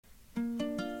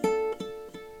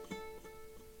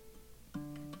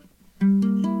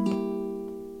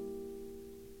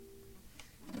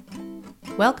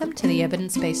Welcome to The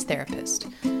Evidence-Based Therapist,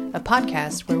 a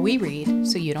podcast where we read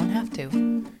so you don't have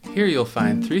to. Here you'll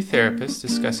find three therapists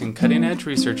discussing cutting-edge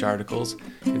research articles,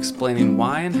 explaining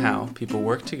why and how people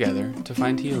work together to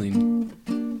find healing.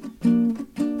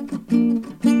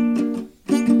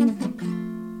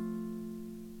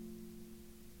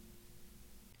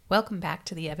 Welcome back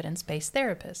to The Evidence-Based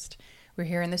Therapist. We're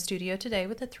here in the studio today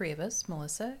with the three of us,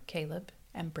 Melissa, Caleb,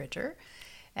 and Bridger.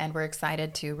 And we're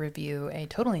excited to review a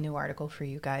totally new article for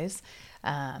you guys.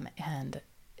 And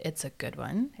it's a good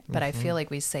one. But I feel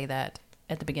like we say that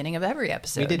at the beginning of every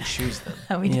episode. We did choose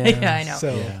them. We did, yeah, I know.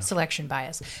 So, Selection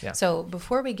bias. Yeah. So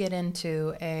before we get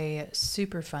into a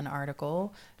super fun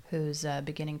article whose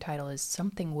beginning title is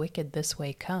Something Wicked This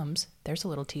Way Comes, there's a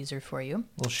little teaser for you.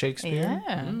 little Shakespeare.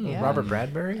 Yeah. Robert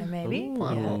Bradbury. Maybe.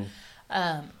 Ooh.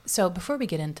 Yeah. So before we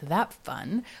get into that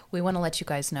fun, we want to let you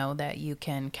guys know that you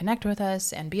can connect with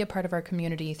us and be a part of our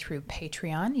community through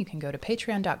Patreon. You can go to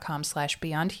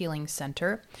patreon.com/Beyond Healing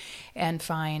Center and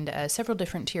find several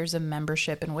different tiers of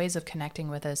membership and ways of connecting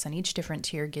with us. And each different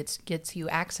tier gets you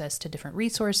access to different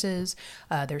resources.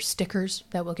 There's stickers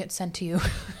that will get sent to you.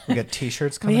 We got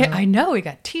T-shirts coming out. I know. We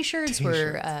got T-shirts.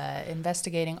 We're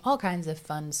investigating all kinds of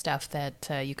fun stuff that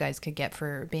you guys could get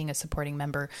for being a supporting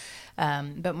member.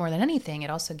 But more than anything, it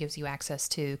also gives you access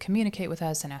to communicate with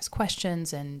us and ask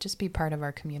questions and just be part of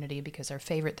our community, because our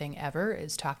favorite thing ever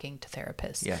is talking to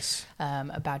therapists. Yes.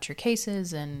 About your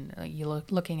cases and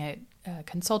looking at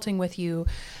consulting with you.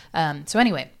 So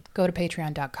anyway, go to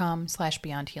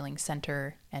patreon.com/Beyond Healing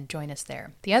Center and join us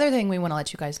there. The other thing we want to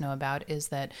let you guys know about is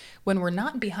that when we're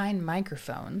not behind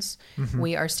microphones,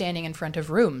 we are standing in front of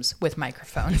rooms with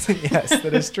microphones. Yes,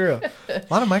 that is true. A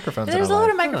lot of microphones. There's in a our lot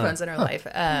life. of microphones in our life.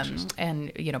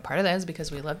 And, part of that is because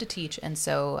we love to teach. And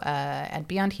so at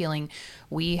Beyond Healing,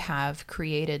 we have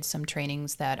created some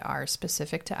trainings that are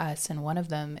specific to us. And one of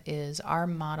them is our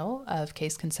model of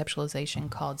case conceptualization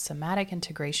called Somatic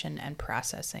Integration and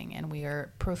Processing. And we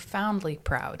are profoundly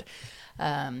proud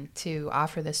to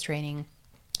offer this training.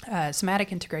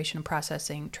 Somatic Integration and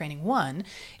Processing Training 1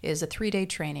 is a 3-day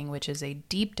training, which is a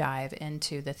deep dive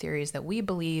into the theories that we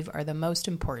believe are the most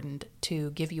important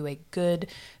to give you a good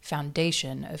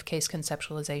foundation of case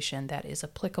conceptualization that is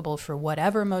applicable for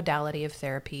whatever modality of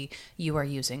therapy you are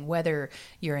using, whether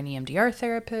you're an EMDR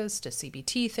therapist, a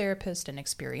CBT therapist, an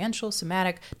experiential,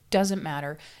 somatic, doesn't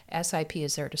matter. SIP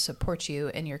is there to support you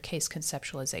in your case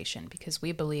conceptualization, because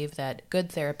we believe that good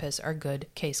therapists are good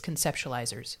case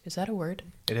conceptualizers. Is that a word?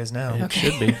 It is now. It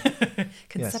should be.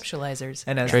 Conceptualizers.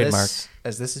 And Trademark.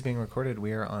 as this is being recorded,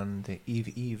 we are on the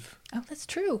eve Oh, that's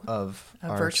true. of A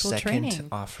our virtual second training.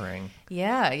 offering.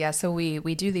 Yeah. So we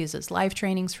do these as live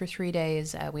trainings for 3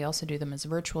 days. We also do them as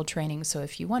virtual trainings. So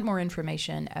if you want more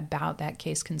information about that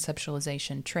case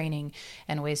conceptualization training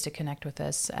and ways to connect with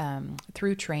us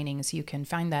through trainings, you can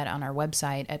find that on our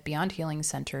website at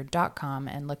beyondhealingcenter.com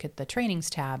and look at the trainings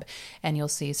tab, and you'll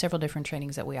see several different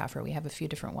trainings that we offer. We have a few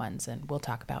different ones, and we'll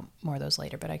talk about more of those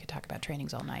later, but I could talk about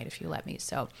trainings all night if you let me.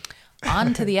 So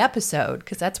on to the episode,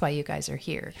 because that's why you guys are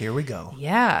here. Here we go.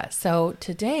 Yeah. So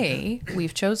today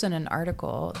we've chosen an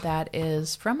article that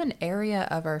is from an area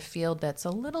of our field that's a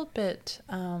little bit,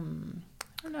 I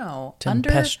don't know,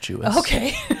 Tempestuous.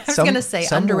 Okay. I was going to say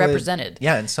underrepresented.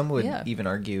 And some would Yeah. even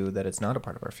argue that it's not a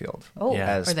part of our field. Oh, Yeah.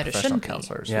 as or that it professional shouldn't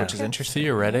counselors, Yeah. which is interesting.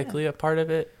 Theoretically a part of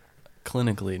it,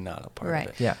 clinically not a part Right.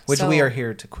 of it. Yeah, which So- we are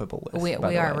here to quibble with. We by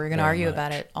the are. way. We're going to very argue much.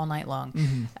 about it all night long.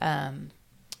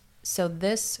 So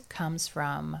this comes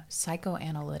from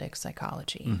psychoanalytic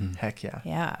psychology. Heck yeah.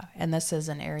 Yeah, and this is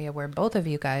an area where both of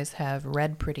you guys have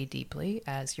read pretty deeply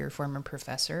as your former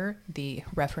professor. The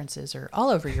references are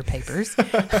all over your papers.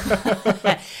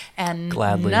 And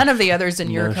Gladly. none of the others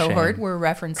in your No cohort shame. were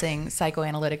referencing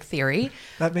psychoanalytic theory.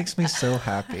 That makes me so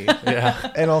happy.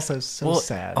 Yeah. And also so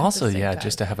sad. Also, At the same yeah, time.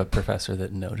 just to have a professor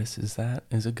that notices that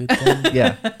is a good thing.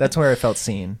 Yeah, that's where I felt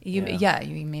seen. You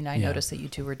mean I Yeah. noticed that you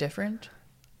two were different?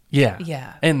 Yeah.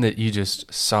 Yeah. And that you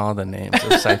just saw the names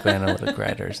of psychoanalytic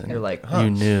writers and You're like, huh. you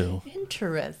knew.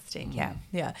 Interesting.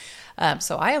 Yeah.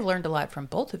 So I have learned a lot from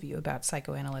both of you about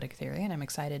psychoanalytic theory, and I'm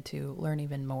excited to learn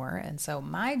even more. And so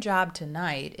my job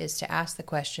tonight is to ask the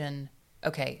question,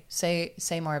 okay,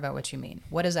 say more about what you mean.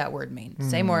 What does that word mean?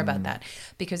 Say more about that.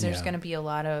 Because there's Yeah. going to be a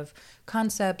lot of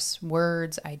concepts,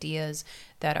 words, ideas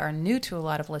that are new to a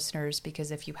lot of listeners,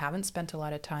 because if you haven't spent a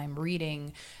lot of time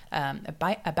reading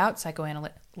about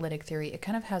psychoanalytic theory, it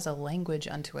kind of has a language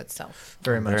unto itself.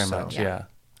 Very much Very so. much, yeah.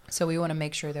 So we want to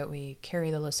make sure that we carry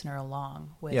the listener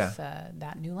along with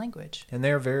that new language. And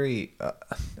they're very,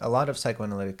 a lot of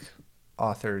psychoanalytic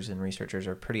authors and researchers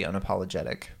are pretty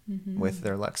unapologetic with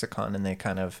their lexicon, and they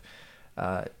kind of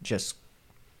just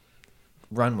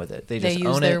run with it. They They just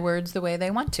use own their it. words the way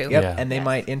they want to. Yep. Yeah. And they Yeah.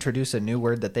 might introduce a new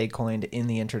word that they coined in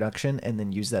the introduction and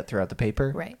then use that throughout the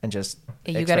paper. Right. And just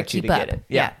You got to expect keep to up. get it.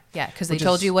 Yeah. Because they Which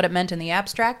told is- you what it meant in the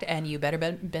abstract, and you better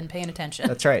been paying attention.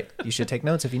 That's right. You should take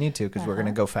notes if you need to, because we're going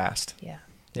to go fast. Yeah.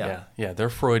 Yeah. They're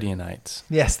Freudianites.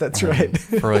 Yes, that's right.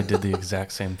 Freud did the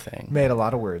exact same thing. Made a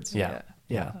lot of words. Yeah.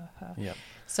 Yeah. Yeah.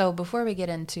 So before we get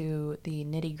into the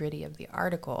nitty gritty of the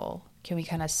article, can we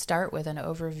kind of start with an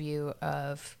overview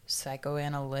of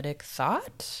psychoanalytic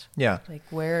thought? Yeah. Like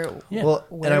where, Yeah. Well,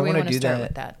 where and I do we want to want to do start that.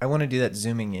 with that? I want to do that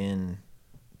zooming in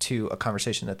to a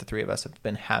conversation that the three of us have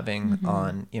been having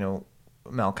on,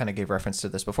 Mel kind of gave reference to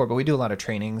this before, but we do a lot of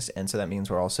trainings. And so that means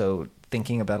we're also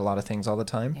thinking about a lot of things all the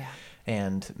time. Yeah.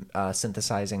 And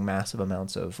synthesizing massive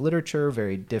amounts of literature,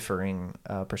 very differing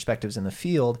perspectives in the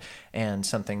field. And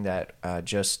something that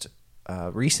just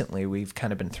recently we've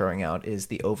kind of been throwing out is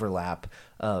the overlap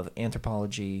of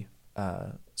anthropology,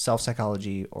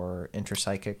 self-psychology, or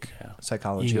intrapsychic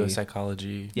psychology. Ego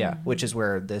psychology. Yeah, which is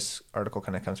where this article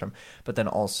kind of comes from. But then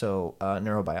also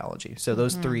neurobiology. So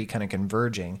those three kind of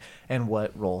converging, and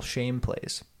what role shame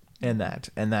plays in that.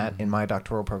 And that in my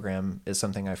doctoral program is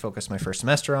something I focused my first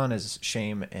semester on, is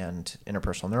shame and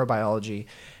interpersonal neurobiology.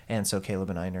 And so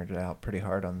Caleb and I nerded out pretty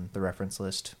hard on the reference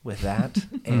list with that.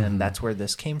 And that's where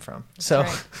this came from. So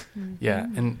right. Yeah.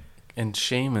 And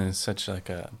shame is such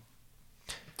like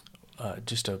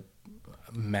just a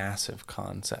massive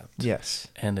concept. yes.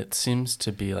 And it seems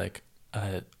to be like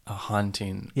a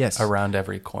haunting Yes. around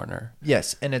every corner.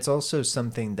 Yes, and it's also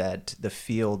something that the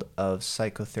field of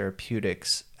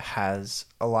psychotherapeutics has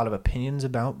a lot of opinions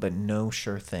about, but no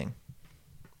sure thing.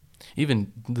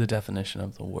 Even the definition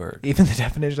of the word. Even the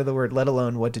definition of the word, let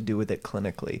alone what to do with it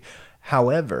clinically.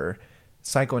 However,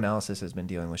 psychoanalysis has been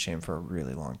dealing with shame for a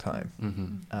really long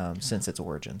time, since its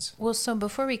origins. Well, so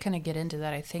before we kind of get into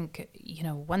that, I think,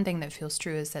 one thing that feels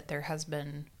true is that there has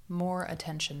been more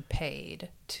attention paid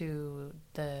to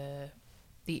the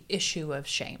issue of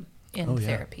shame in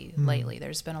therapy lately.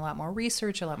 There's been a lot more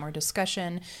research, a lot more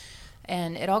discussion,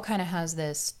 and it all kind of has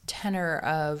this tenor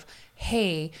of,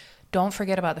 hey, don't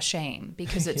forget about the shame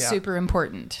because it's Yeah. super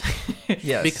important.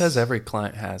 Yes. Because every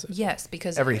client has it. Yes,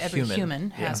 because Every every human. human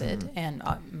has it, and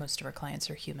most of our clients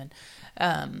are human.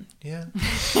 Yeah.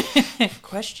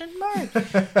 Question mark.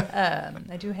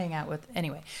 I do hang out with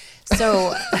anyway.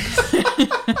 So,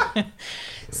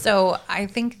 so I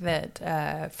think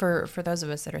that for those of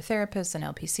us that are therapists and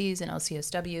LPCs and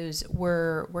LCSWs,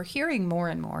 we're hearing more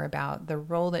and more about the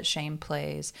role that shame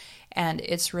plays and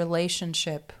its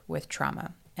relationship with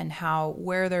trauma. And how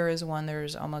where there is one,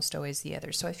 there's almost always the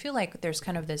other. So I feel like there's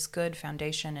kind of this good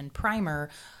foundation and primer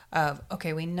of,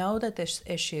 okay, we know that this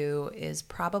issue is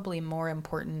probably more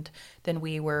important than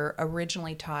we were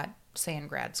originally taught, say, in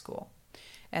grad school.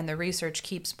 And the research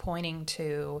keeps pointing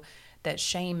to that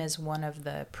shame is one of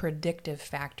the predictive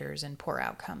factors in poor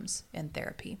outcomes in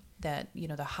therapy. That,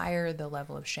 the higher the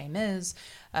level of shame is,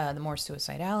 the more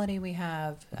suicidality we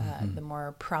have, the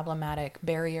more problematic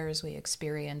barriers we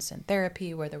experience in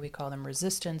therapy, whether we call them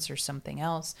resistance or something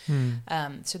else.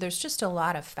 So there's just a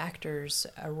lot of factors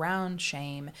around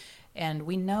shame. And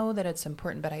we know that it's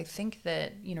important, but I think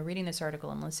that, reading this article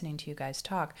and listening to you guys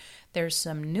talk, there's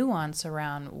some nuance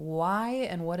around why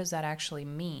and what does that actually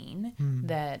mean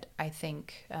that I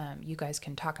think you guys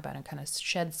can talk about and kind of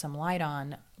shed some light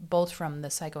on, both from the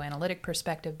psychoanalytic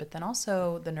perspective, but then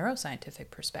also the neuroscientific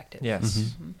perspective.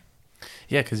 Yes.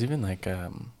 Yeah, because even like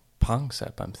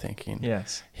Panksepp, I'm thinking.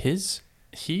 Yes.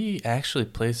 He actually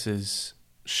places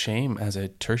shame as a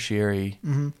tertiary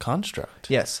construct.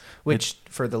 Yes. Which,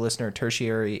 for the listener,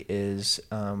 tertiary is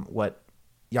what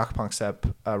Jaak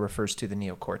Panksepp refers to the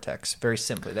neocortex. Very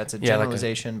simply. That's a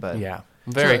generalization, but... Yeah.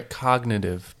 Very So-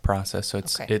 cognitive process. So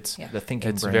it's Okay, it's yeah. The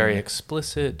thinking it's brain. very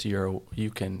explicit. You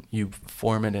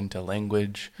form it into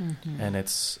language, and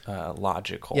it's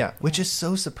logical. Yeah, which is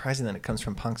so surprising that it comes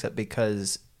from Panksepp,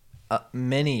 because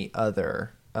many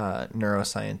other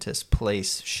neuroscientists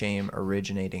place shame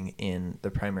originating in the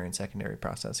primary and secondary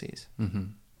processes,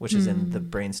 which is in the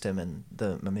brainstem and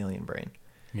the mammalian brain,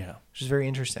 Yeah. which is very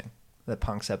interesting. That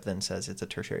Panksepp then says it's a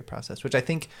tertiary process, which I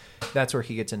think that's where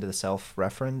he gets into the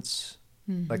self-reference,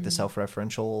 like the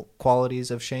self-referential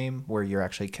qualities of shame, where you're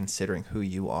actually considering who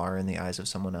you are in the eyes of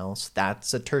someone else.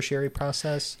 That's a tertiary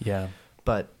process, Yeah.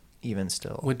 but even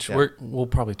still. Which yeah. we'll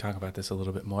probably talk about this a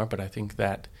little bit more, but I think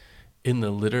that in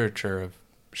the literature of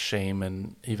shame,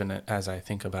 and even as I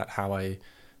think about how I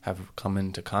have come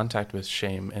into contact with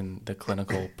shame in the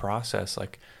clinical process,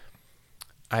 like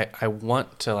I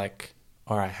want to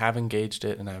or I have engaged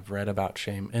it and I've read about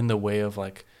shame in the way of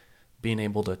being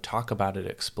able to talk about it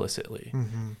explicitly.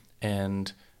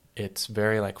 And it's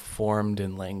very like formed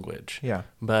in language. Yeah.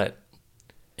 But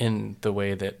in the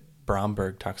way that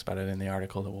Bromberg talks about it in the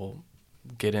article that we'll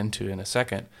get into in a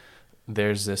second,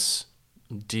 there's this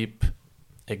deep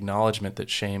acknowledgement that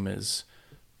shame is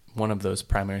one of those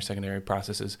primary secondary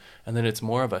processes, and that it's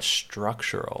more of a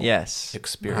structural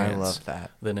experience I love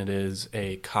that. than it is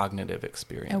a cognitive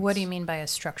experience. And what do you mean by a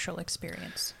structural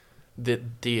experience?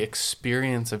 That the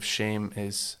experience of shame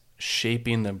is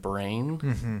shaping the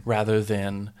brain rather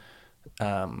than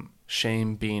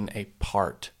shame being a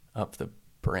part of the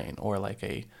brain, or like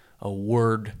a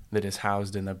word that is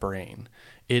housed in the brain.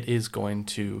 It is going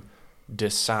to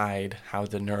decide how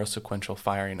the neurosequential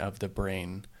firing of the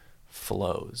brain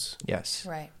flows. Yes.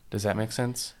 Right. Does that make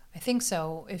sense? I think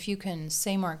so. If you can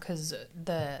say more, because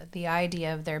the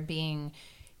idea of there being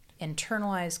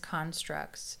internalized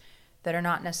constructs that are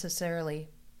not necessarily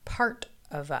part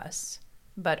of us,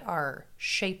 but are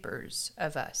shapers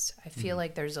of us. I feel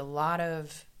like there's a lot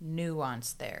of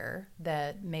nuance there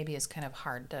that maybe is kind of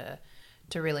hard to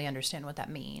really understand what that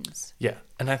means. Yeah,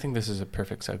 and I think this is a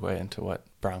perfect segue into what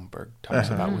Bromberg talks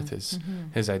about with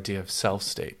his idea of self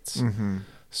states.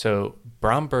 So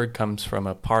Bromberg comes from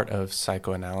a part of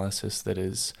psychoanalysis that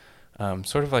is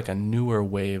sort of like a newer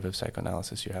wave of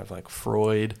psychoanalysis. You have like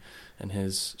Freud and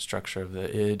his structure of the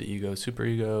id, ego,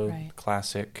 superego, Right.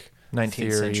 classic 19th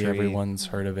theory. century. Everyone's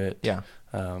heard of it. Yeah.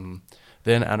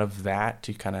 Then out of that,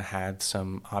 you kind of had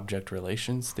some object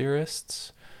relations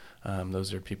theorists.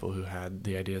 Those are people who had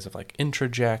the ideas of like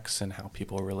introjects and how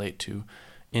people relate to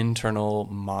internal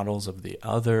models of the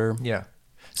other. Yeah.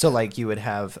 So like you would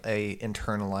have a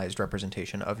internalized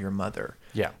representation of your mother.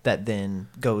 Yeah. That then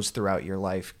goes throughout your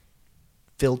life,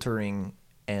 filtering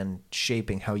and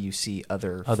shaping how you see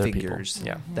other figures. People.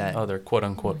 Yeah. That Other quote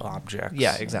unquote objects.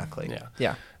 Yeah, exactly. Yeah.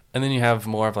 Yeah. And then you have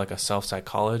more of like a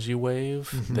self-psychology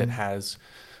wave that has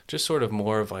just sort of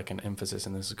more of like an emphasis,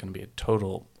 and this is going to be a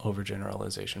total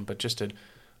overgeneralization, but just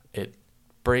it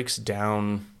breaks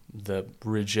down the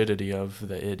rigidity of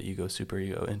the id, ego,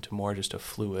 superego into more just a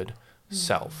fluid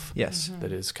self. Yes.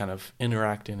 That is kind of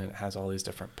interacting, and it has all these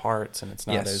different parts, and it's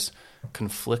not as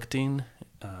conflicting.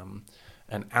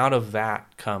 And out of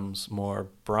that comes more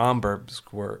Bromberg's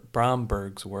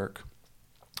work,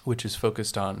 which is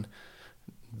focused on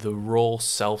the role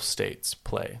self-states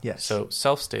play. Yes. So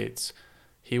self-states,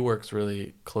 he works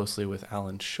really closely with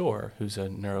Alan Shore, who's a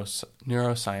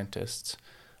neuroscientist.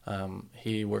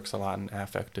 He works a lot in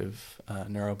affective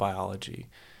neurobiology.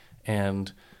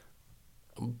 And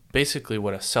basically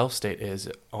what a self-state is,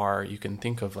 you can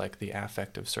think of like the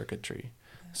affective circuitry.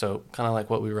 So kind of like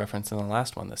what we referenced in the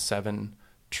last one, the 7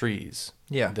 trees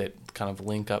that kind of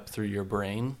link up through your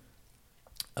brain.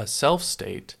 A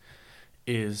self-state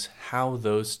is how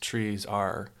those trees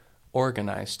are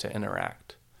organized to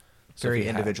interact. So Very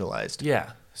individualized.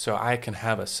 So I can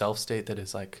have a self-state that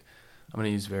is like, I'm going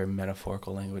to use very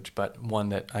metaphorical language, but one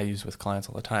that I use with clients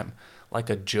all the time, like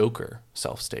a joker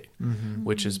self-state,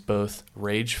 which is both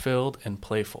rage-filled and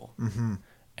playful.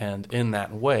 And in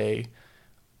that way,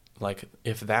 like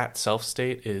if that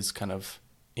self-state is kind of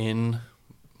in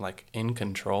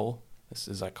control, this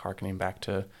is like hearkening back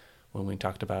to when we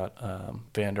talked about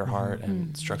Van der Hart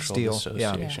and structural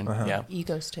dissociation.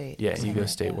 Ego state. Ego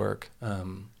state work.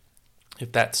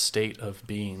 If that state of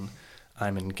being,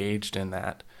 I'm engaged in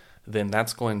that, then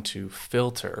that's going to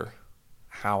filter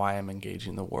how I am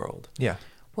engaging the world. Yeah.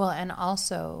 Well, and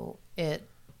also it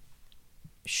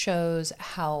shows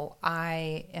how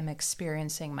I am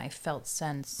experiencing my felt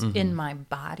sense in my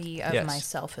body of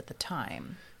myself at the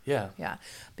time. Yeah. Yeah.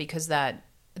 Because that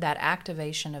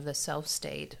activation of the self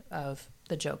state of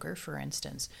the Joker, for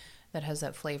instance, that has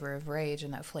that flavor of rage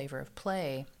and that flavor of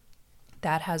play,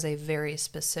 that has a very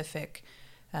specific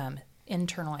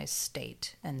internalized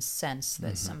state and sense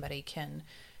that somebody can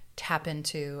tap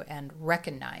into and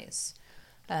recognize.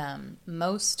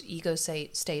 Most ego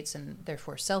states and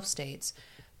therefore self states,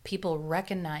 people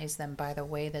recognize them by the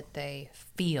way that they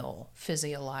feel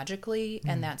physiologically,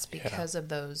 and that's because of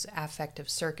those affective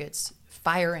circuits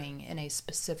firing in a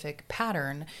specific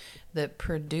pattern that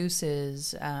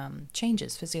produces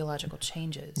changes, physiological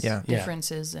changes,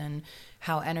 differences in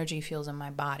how energy feels in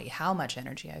my body, how much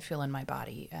energy I feel in my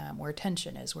body, where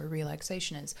tension is, where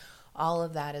relaxation is. All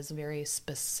of that is very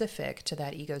specific to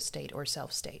that ego state or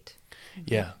self state.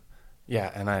 Yeah.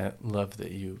 And I love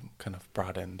that you kind of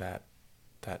brought in that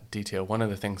detail. One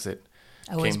of the things that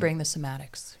always bring the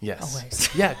somatics. Yes. Always.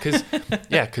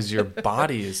 Because your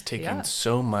body is taking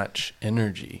so much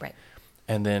energy. Right.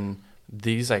 And then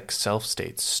these like self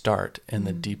states start in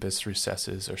the deepest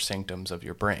recesses or sanctums of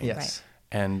your brain. Yes.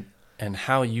 Right. And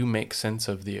how you make sense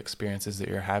of the experiences that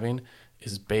you're having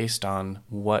is based on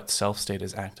what self-state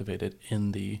is activated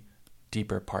in the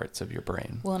deeper parts of your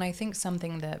brain. Well, and I think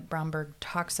something that Bromberg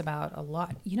talks about a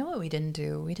lot, you know what we didn't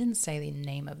do? We didn't say the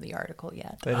name of the article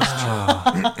yet. That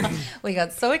is true. We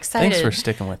got so excited. Thanks for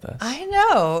sticking with us. I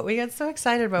know. We got so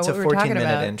excited about It's what a we were talking 14-minute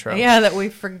about. intro. Yeah, that we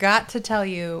forgot to tell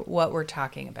you what we're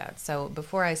talking about. So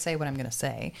before I say what I'm going to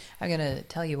say, I'm going to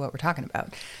tell you what we're talking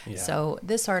about. Yeah. So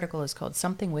this article is called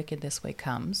Something Wicked This Way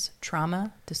Comes,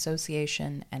 Trauma,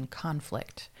 Dissociation, and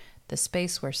Conflict. The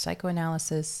space where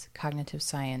psychoanalysis, cognitive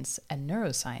science, and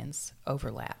neuroscience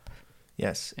overlap.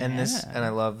 Yes, and I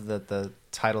love that the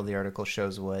title of the article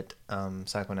shows what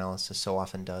psychoanalysis so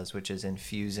often does, which is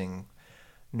infusing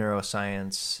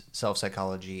neuroscience,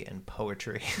 self-psychology, and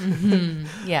poetry.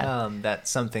 Mm-hmm. Yeah. That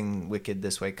Something Wicked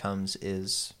This Way Comes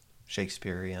is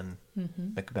Shakespearean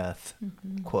Macbeth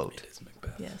quote. It is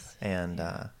Macbeth. Yes. And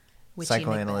Witchy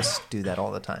psychoanalysts do that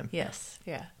all the time. Yes.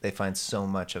 Yeah. They find so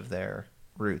much of their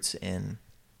roots in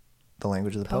the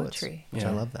language of the Poetry. poets, which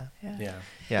I love that. Yeah.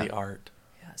 Yeah. The art.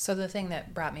 Yeah. So the thing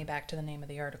that brought me back to the name of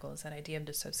the article is that idea of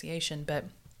dissociation. But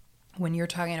when you're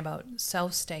talking about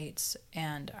self states,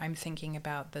 and I'm thinking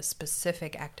about the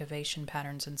specific activation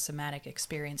patterns and somatic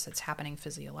experience that's happening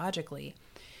physiologically,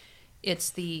 it's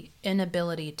the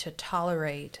inability to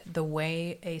tolerate the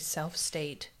way a self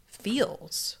state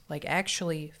feels, like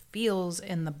actually feels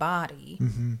in the body,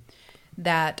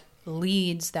 that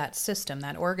leads that system,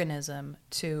 that organism,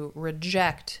 to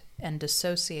reject and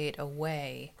dissociate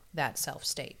away that self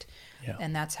state. Yeah.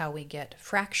 And that's how we get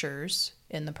fractures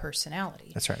in the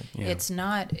personality. That's right. Yeah. It's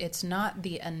not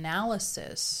the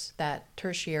analysis, that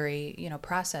tertiary,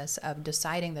 process of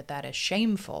deciding that that is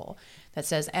shameful, that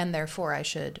says, and therefore I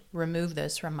should remove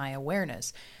this from my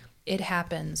awareness. It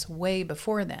happens way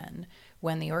before then,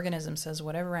 when the organism says,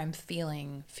 whatever I'm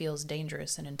feeling feels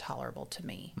dangerous and intolerable to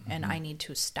me, and I need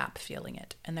to stop feeling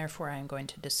it. And therefore I'm going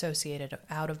to dissociate it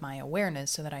out of my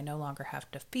awareness so that I no longer have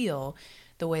to feel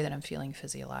the way that I'm feeling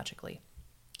physiologically.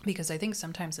 Because I think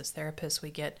sometimes as therapists,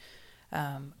 we get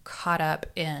caught up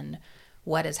in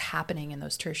what is happening in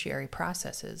those tertiary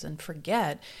processes and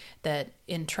forget that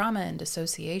in trauma and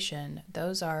dissociation,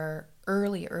 those are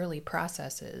early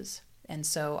processes. And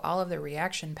so all of the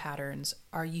reaction patterns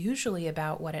are usually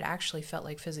about what it actually felt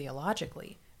like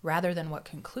physiologically, rather than what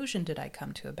conclusion did I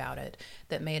come to about it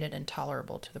that made it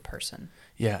intolerable to the person.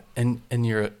 Yeah, and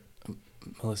you're,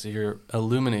 Melissa, you're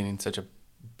illuminating such a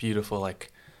beautiful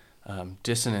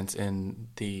dissonance in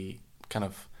the kind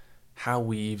of how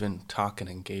we even talk and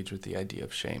engage with the idea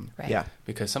of shame. Right. Yeah.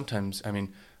 Because sometimes,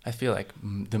 I feel like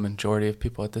the majority of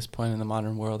people at this point in the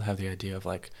modern world have the idea of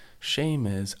shame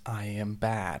is I am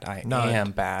bad. I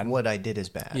am bad. What I did is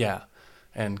bad. Yeah.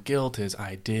 And guilt is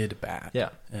I did bad. Yeah.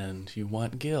 And you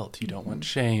want guilt. You don't want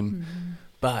shame.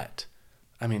 But,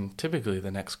 typically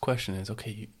the next question is,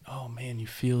 okay, you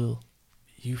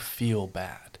feel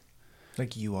bad.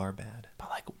 Like you are bad.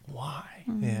 But why?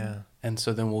 Yeah. And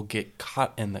so then we'll get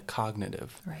caught in the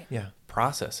cognitive Yeah.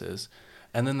 processes.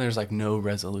 And then there's no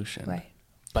resolution. Right.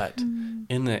 But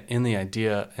in the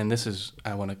idea, and this is,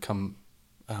 I want to kind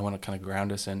of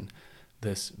ground us in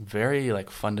this very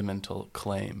fundamental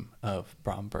claim of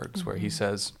Bromberg's, where he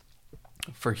says,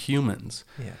 for humans,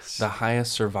 Yes. the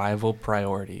highest survival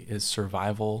priority is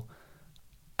survival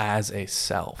as a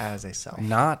self. As a self.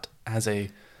 Not as a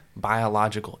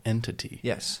biological entity.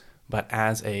 Yes. But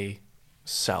as a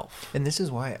self. And this is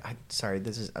why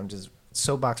I'm just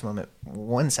soapbox moment.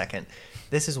 1 second.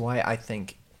 This is why I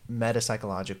think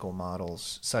metapsychological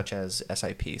models such as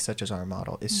SIP, such as our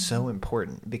model, is so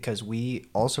important, because we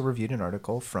also reviewed an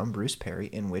article from Bruce Perry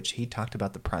in which he talked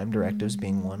about the prime directives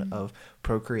being one of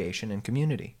procreation and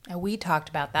community. And we talked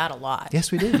about that a lot.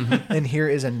 Yes, we did. And here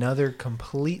is another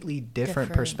completely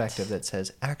different perspective that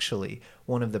says, actually,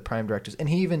 one of the prime directives, and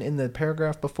he even in the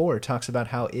paragraph before talks about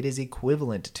how it is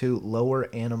equivalent to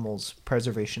lower animals'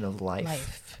 preservation of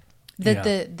life.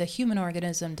 That the human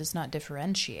organism does not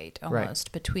differentiate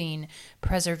almost between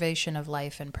preservation of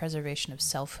life and preservation of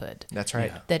selfhood. That's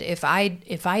right. Yeah. That if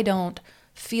I don't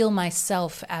feel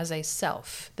myself as a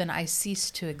self, then I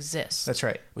cease to exist. That's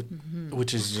right.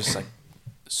 Which is just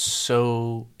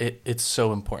so, it's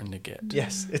so important to get.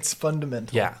 Yes, it's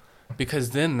fundamental. Yeah.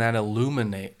 Because then that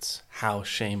illuminates how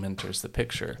shame enters the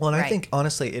picture. Well, and I Right. think,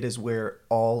 honestly, it is where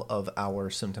all of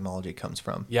our symptomology comes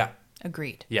from. Yeah.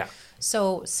 Agreed. Yeah.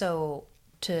 So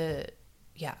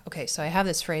I have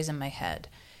this phrase in my head.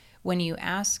 When you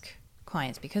ask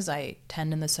clients, because I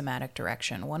tend in the somatic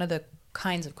direction, one of the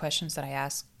kinds of questions that I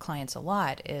ask clients a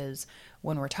lot is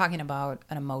when we're talking about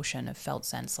an emotion, a felt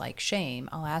sense like shame,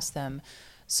 I'll ask them,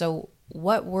 so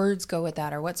what words go with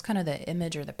that, or what's kind of the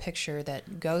image or the picture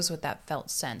that goes with that felt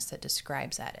sense that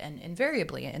describes that? And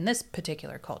invariably, in this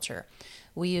particular culture,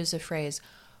 we use the phrase,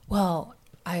 well,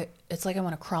 it's like I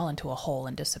want to crawl into a hole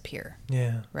and disappear.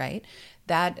 Yeah. Right?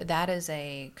 That is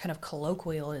a kind of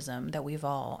colloquialism that we've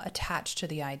all attached to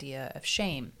the idea of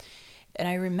shame. And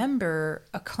I remember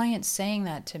a client saying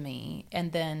that to me,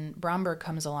 and then Bromberg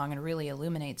comes along and really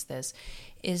illuminates this,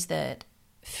 is that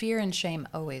fear and shame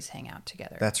always hang out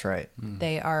together. That's right.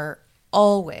 They are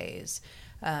always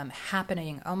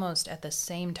happening almost at the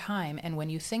same time. And when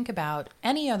you think about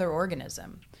any other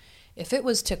organism, if it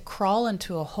was to crawl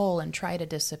into a hole and try to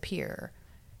disappear,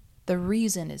 the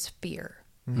reason is fear.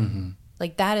 Mm-hmm.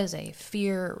 Like that is a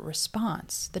fear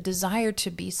response. The desire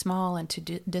to be small and to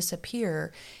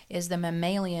disappear is the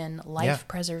mammalian life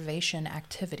preservation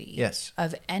activity Yes.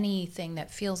 of anything that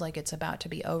feels like it's about to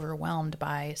be overwhelmed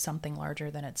by something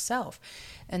larger than itself.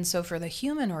 And so for the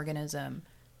human organism,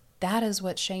 that is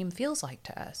what shame feels like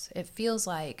to us. It feels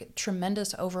like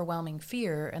tremendous, overwhelming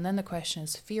fear. And then the question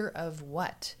is, fear of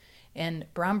what? And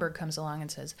Bromberg comes along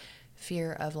and says,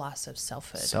 fear of loss of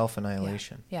selfhood.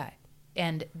 Self-annihilation. Yeah.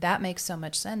 And that makes so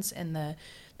much sense in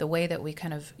the way that we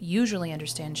kind of usually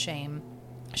understand shame.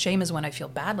 Shame is when I feel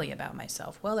badly about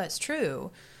myself. Well, that's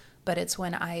true, but it's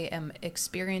when I am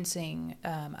experiencing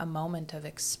a moment of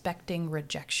expecting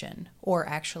rejection, or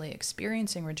actually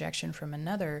experiencing rejection from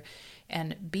another.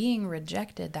 And being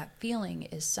rejected, that feeling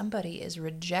is somebody is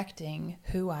rejecting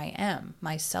who I am.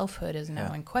 My selfhood is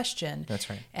now in question. That's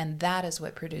right. And that is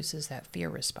what produces that fear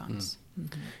response.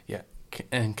 Yeah.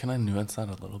 And can I nuance that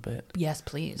a little bit? Yes,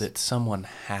 please. That someone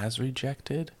has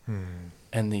rejected,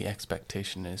 and the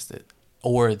expectation is that,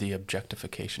 or the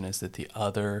objectification is that the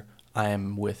other I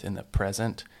am with in the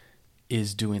present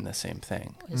is doing the same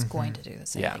thing. Is going to do the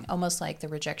same Yeah. thing. Almost like the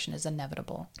rejection is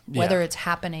inevitable. Whether it's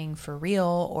happening for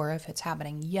real or if it's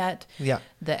happening yet,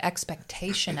 the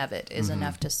expectation of it is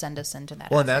enough to send us into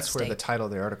that. Well, and that's affect where the state. title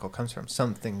of the article comes from.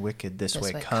 Something wicked this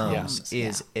way way comes comes,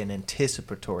 is an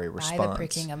anticipatory response. By the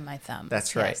pricking of my thumb.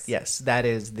 That's right. Yes, that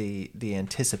is the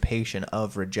anticipation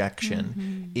of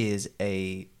rejection is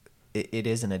it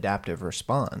is an adaptive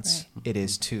response. Right. It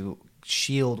is to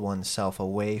shield oneself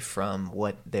away from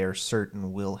what they're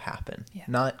certain will happen. Yeah.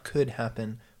 Not could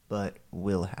happen, but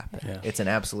will happen. Yeah. It's an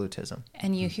absolutism.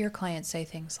 And you hear clients say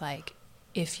things like,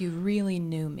 if you really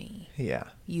knew me, Yeah.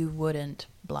 you wouldn't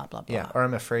blah, blah, blah. Yeah. Or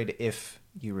I'm afraid if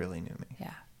you really knew me.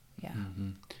 Yeah. Yeah.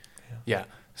 Yeah.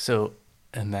 So,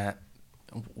 and that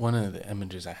one of the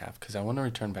images I have, because I want to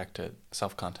return back to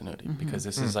self-continuity, because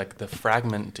this is like the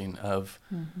fragmenting of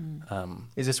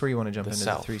Is this where you want to jump The into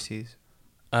self. the 3 C's?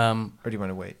 or Or do you want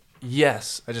to wait?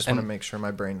 yes. I just And- want to make sure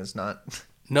my brain is not.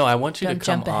 No, I want you Don't to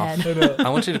come jump off. ahead. I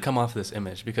want you to come off this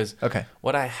image, because Okay.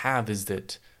 what I have is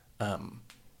that a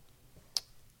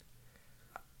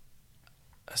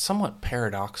somewhat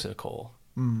paradoxical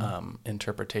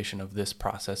interpretation of this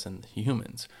process in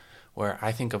humans, where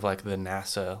I think of like the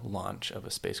NASA launch of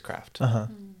a spacecraft,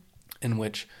 in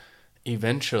which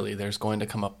eventually there's going to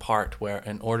come a part where,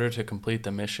 in order to complete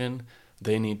the mission,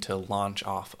 they need to launch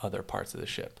off other parts of the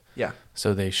ship. Yeah.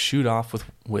 So they shoot off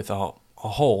with a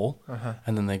hole,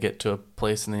 and then they get to a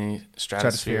place in the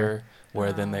stratosphere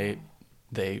where then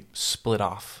they split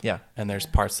off. Yeah. And there's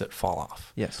parts that fall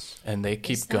off. Yes. And they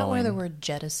keep Is that going. where the word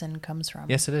jettison comes from?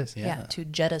 Yes, it is. Yeah. To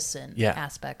jettison Yeah.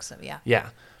 aspects of, Yeah.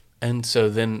 And so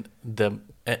then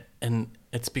and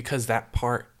it's because that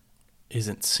part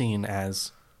isn't seen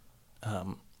as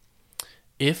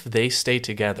if they stay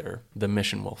together, the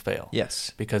mission will fail.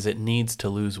 Yes. Because it needs to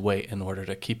lose weight in order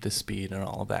to keep the speed and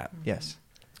all of that. Yes.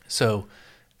 So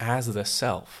as the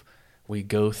self, we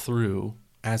go through,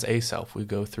 as a self, we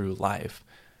go through life,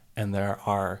 and there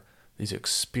are these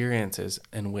experiences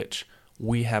in which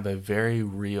we have a very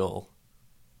real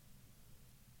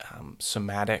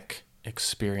somatic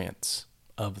experience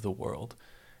of the world,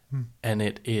 and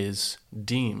it is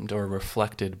deemed or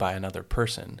reflected by another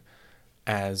person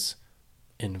as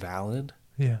invalid,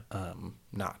 Yeah.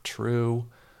 not true,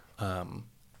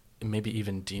 maybe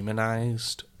even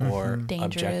demonized or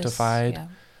dangerous. objectified.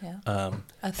 Yeah. A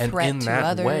A and threat in to that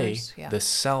others. way, Yeah. the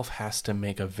self has to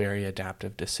make a very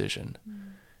adaptive decision.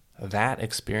 That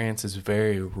experience is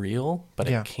very real, but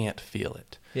Yeah. it can't feel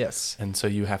it. Yes. And so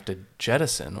you have to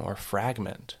jettison or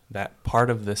fragment that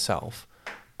part of the self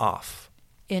off.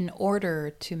 In order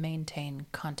to maintain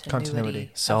continuity.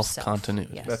 of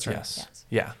Self-continuity. Yes. That's right. Yes.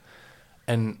 Yeah.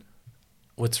 And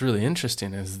what's really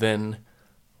interesting is then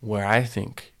where I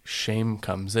think shame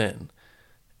comes in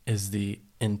is the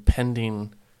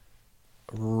impending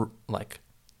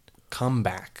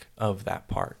comeback of that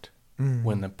part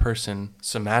when the person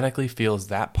somatically feels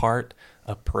that part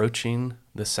approaching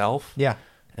the self Yeah.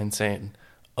 and saying,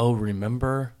 oh,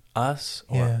 remember us?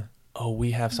 Or, Yeah. oh,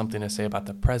 we have something to say about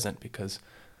the present because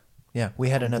Yeah. We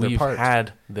had another we've part.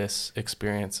 had this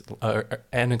experience,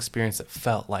 an experience that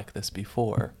felt like this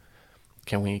before.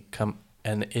 Can we come?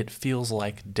 And it feels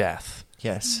like death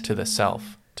Yes. to the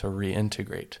self to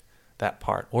reintegrate that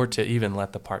part, or to even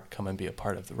let the part come and be a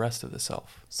part of the rest of the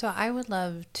self. So I would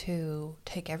love to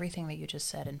take everything that you just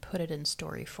said and put it in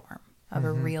story form of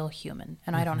a real human.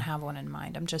 And I don't have one in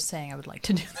mind. I'm just saying I would like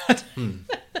to do that.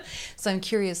 So I'm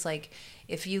curious, like,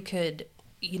 if you could,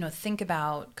 think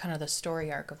about kind of the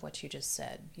story arc of what you just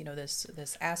said,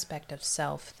 this aspect of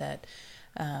self that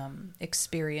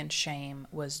experienced shame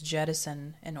was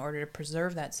jettisoned in order to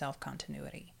preserve that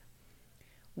self-continuity.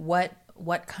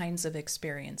 What kinds of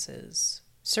experiences,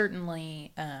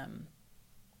 certainly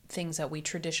things that we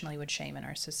traditionally would shame in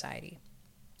our society.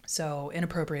 So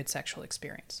inappropriate sexual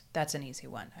experience, that's an easy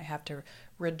one. I have to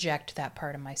reject that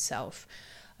part of myself.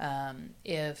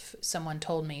 If someone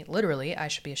told me literally I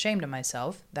should be ashamed of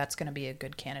myself, that's going to be a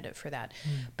good candidate for that.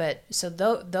 But so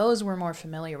those we're more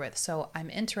familiar with. So I'm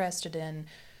interested in,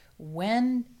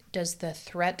 when does the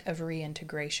threat of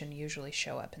reintegration usually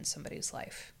show up in somebody's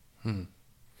life?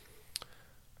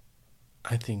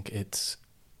 I think it's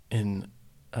in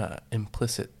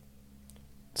implicit,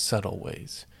 subtle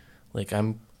ways. Like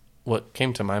what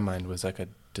came to my mind was like a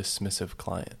dismissive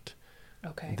client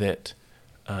that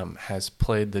has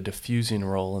played the diffusing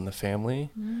role in the family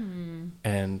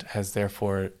and has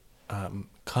therefore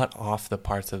cut off the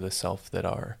parts of the self that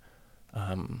are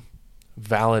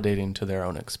validating to their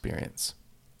own experience.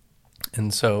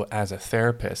 And so as a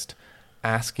therapist,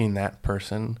 asking that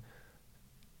person,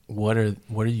 what are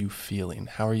you feeling?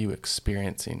 How are you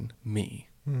experiencing me?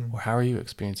 Or how are you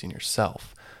experiencing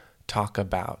yourself? Talk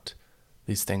about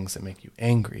these things that make you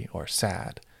angry or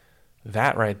sad.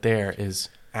 That right there is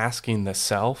asking the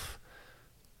self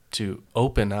to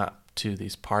open up to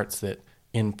these parts that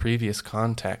in previous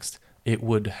context it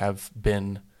would have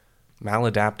been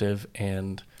maladaptive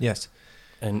and Yes.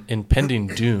 an impending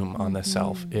doom on the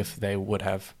self if they would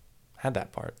have had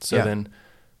that part. So then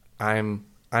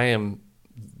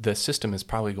the system is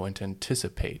probably going to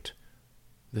anticipate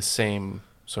the same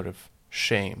sort of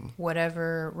shame.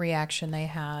 Whatever reaction they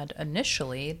had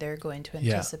initially, they're going to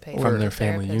anticipate from their the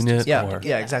family therapist unit. is Yeah, going to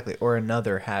yeah, do that. exactly. Or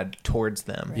another had towards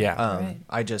them. Right. Yeah. Right.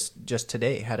 I just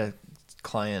today had a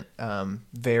client,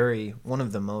 one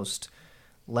of the most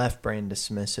left brain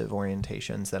dismissive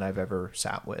orientations that I've ever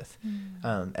sat with,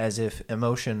 as if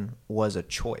emotion was a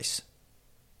choice.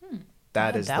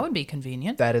 That would be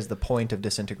convenient. That is the point of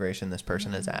disintegration this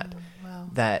person is at. Wow.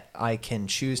 That I can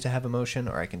choose to have emotion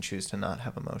or I can choose to not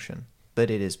have emotion. But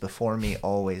it is before me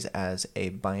always as a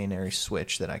binary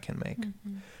switch that I can make.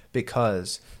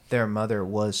 Because their mother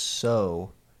was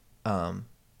so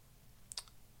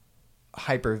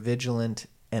hypervigilant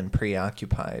and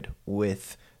preoccupied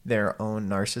with their own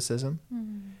narcissism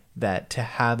that to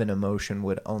have an emotion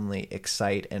would only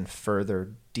excite and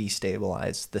further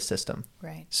destabilize the system.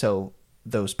 Right. So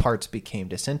those parts became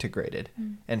disintegrated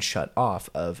and shut off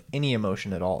of any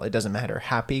emotion at all. It doesn't matter.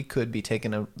 Happy could be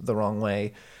taken the wrong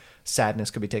way. Sadness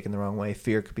could be taken the wrong way.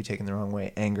 Fear could be taken the wrong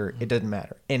way. Anger, it doesn't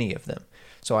matter. Any of them.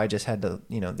 So I just had to,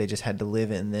 they just had to live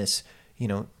in this,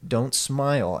 don't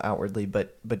smile outwardly,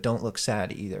 but don't look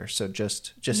sad either. So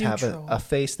just have a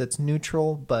face that's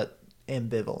neutral, but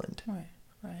ambivalent. Right.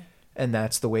 Right. And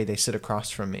that's the way they sit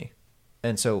across from me.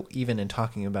 And so even in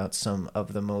talking about some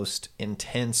of the most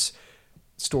intense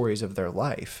stories of their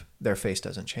life, their face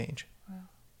doesn't change. Wow.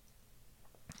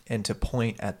 And to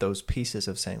point at those pieces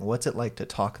of saying, what's it like to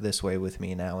talk this way with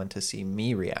me now and to see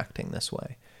me reacting this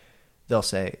way? They'll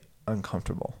say,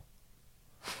 uncomfortable.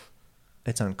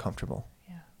 It's uncomfortable.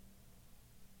 Yeah.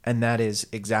 And that is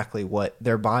exactly what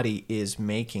their body is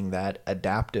making, that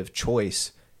adaptive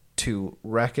choice to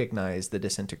recognize the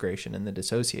disintegration and the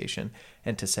dissociation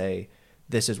and to say,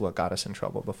 this is what got us in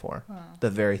trouble before. Wow. The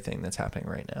very thing that's happening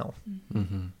right now.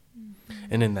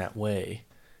 And in that way,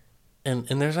 and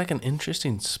there's like an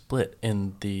interesting split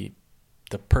in the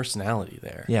personality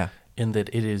there. Yeah. In that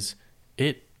it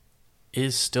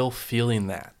is still feeling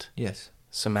that. Yes.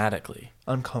 Somatically.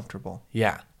 Uncomfortable.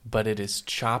 Yeah. But it is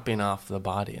chopping off the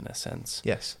body in a sense.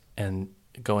 Yes. And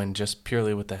going just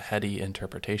purely with the heady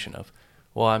interpretation of,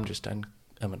 well, I'm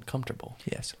uncomfortable.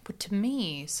 Yes. But to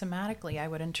me, somatically, I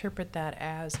would interpret that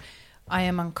as I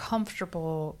am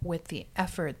uncomfortable with the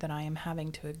effort that I am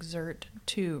having to exert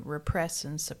to repress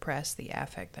and suppress the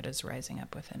affect that is rising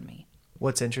up within me.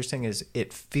 What's interesting is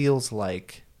it feels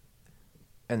like,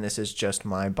 and this is just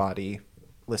my body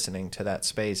listening to that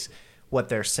space, what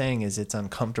they're saying is it's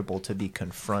uncomfortable to be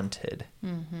confronted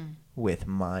with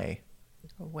my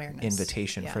Awareness.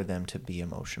 invitation Yeah. for them to be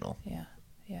emotional. Yeah.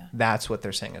 Yeah. That's what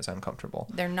they're saying is uncomfortable.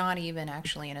 They're not even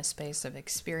actually in a space of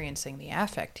experiencing the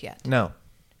affect yet. No.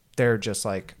 They're just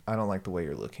like, I don't like the way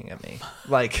you're looking at me.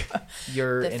 Like,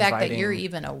 you're The fact that inviting- you're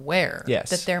even aware Yes.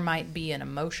 that there might be an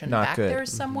emotion Not back good. there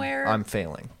somewhere. I'm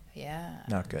failing. Yeah.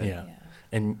 Not good. Yeah.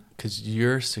 And because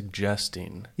you're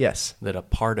suggesting Yes. that a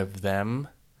part of them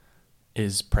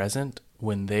is present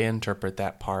when they interpret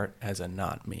that part as a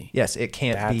not me. Yes, it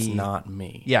can't That's be. not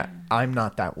me. Yeah, I'm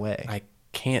not that way. I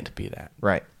can't be that.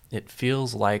 Right. It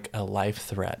feels like a life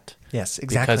threat. Yes,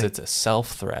 exactly. Because it's a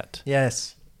self threat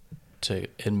Yes. to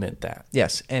admit that.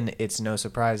 Yes, and it's no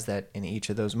surprise that in each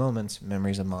of those moments,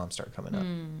 memories of mom start coming up.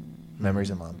 Memories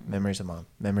of mom, memories of mom,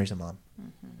 memories of mom.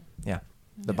 Yeah,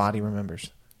 the body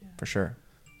remembers, for sure.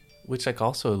 Which like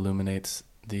also illuminates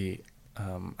the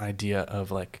idea of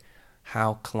like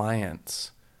how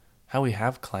we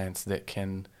have clients that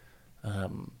can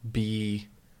be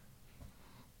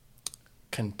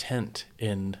content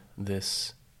in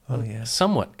this. Oh, yeah.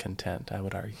 Somewhat content, I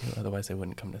would argue. Otherwise, they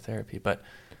wouldn't come to therapy. But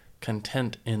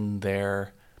content in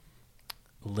their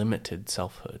limited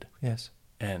selfhood Yes.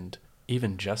 and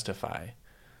even justify.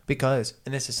 Because,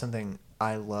 and this is something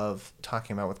I love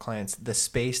talking about with clients, the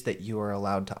space that you are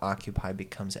allowed to occupy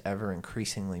becomes ever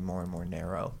increasingly more and more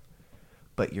narrow,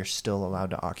 but you're still allowed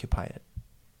to occupy it.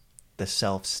 The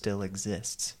self still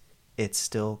exists. It's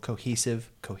still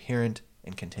cohesive, coherent,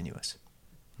 and continuous.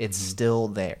 It's still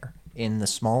there. In the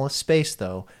smallest space,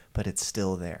 though, but it's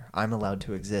still there. I'm allowed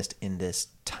to exist in this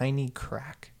tiny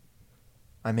crack.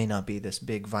 I may not be this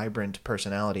big, vibrant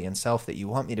personality and self that you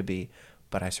want me to be,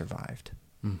 but I survived.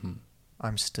 Mm-hmm.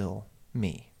 I'm still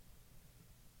me.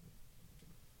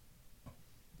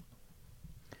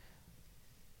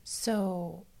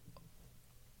 So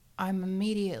I'm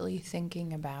immediately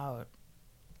thinking about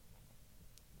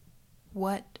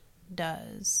what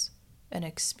does an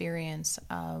experience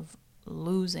of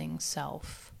losing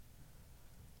self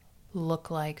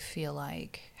look like, feel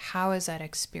like? How is that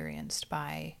experienced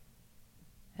by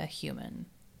a human?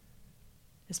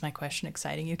 Is my question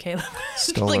exciting you, Caleb?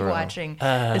 Just like Stolero. watching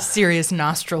a serious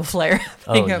nostril flare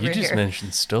Oh, thing you over just here.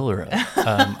 mentioned Stolero.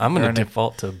 I'm going You're to on a-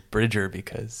 default to Bridger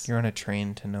because, You're on a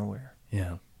train to nowhere.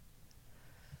 yeah.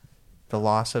 The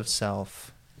loss of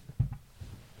self,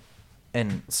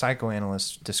 and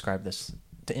psychoanalysts describe this,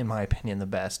 in my opinion, the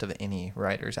best of any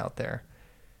writers out there.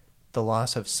 The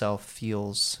loss of self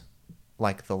feels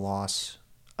like the loss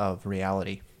of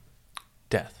reality,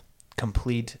 Death.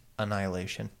 complete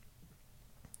annihilation.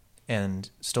 And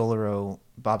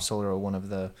Bob Stolero, one of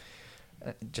the,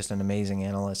 just an amazing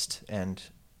analyst and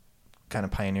kind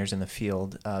of pioneers in the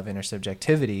field of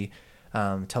intersubjectivity,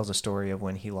 tells a story of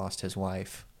when he lost his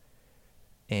wife.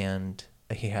 And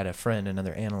he had a friend,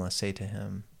 another analyst, say to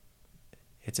him,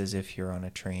 "It's as if you're on a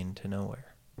train to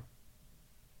nowhere."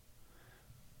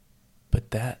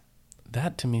 But that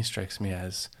to me strikes me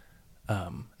as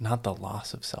not the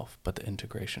loss of self, but the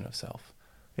integration of self.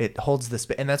 It holds this,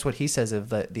 and that's what he says of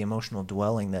the emotional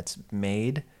dwelling that's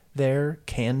made there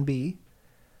can be,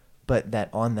 but that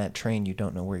on that train you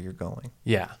don't know where you're going.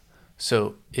 Yeah.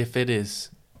 So if it is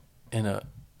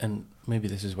and maybe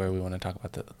this is where we want to talk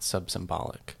about the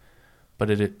sub-symbolic, but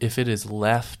if it is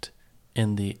left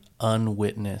in the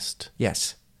unwitnessed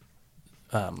Yes.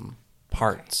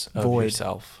 parts of Void.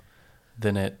 yourself,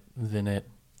 then it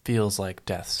feels like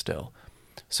death still.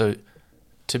 So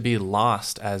to be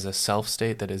lost as a self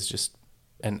state that is just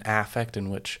an affect in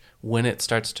which when it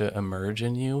starts to emerge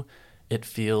in you, it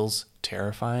feels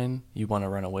terrifying. You want to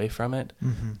run away from it.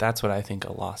 Mm-hmm. That's what I think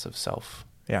a loss of self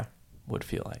Yeah. would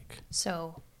feel like.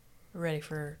 So, ready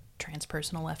for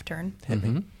transpersonal left turn? Hit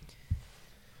me.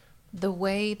 The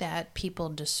way that people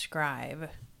describe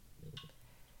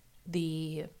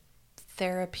the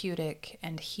therapeutic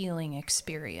and healing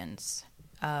experience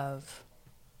of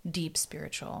deep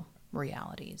spiritual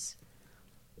realities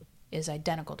is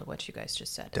identical to what you guys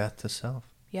just said. Death to self.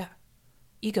 Yeah.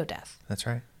 Ego death, That's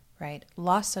right. right?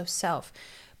 Loss of self.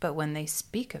 But when they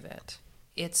speak of it,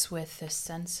 it's with this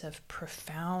sense of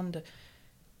profound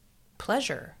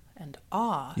pleasure and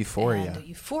awe. Euphoria. And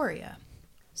euphoria.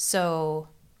 So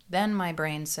then my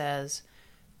brain says,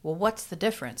 well, what's the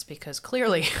difference? Because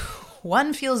clearly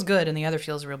one feels good and the other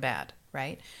feels real bad,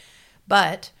 right?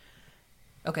 But,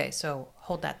 okay, so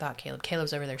hold that thought, Caleb.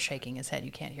 Caleb's over there shaking his head.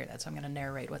 You can't hear that, so I'm going to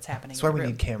narrate what's happening. That's why in the we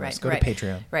room. need cameras. Right, Go right, to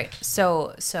Patreon. Right.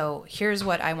 So here's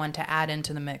what I want to add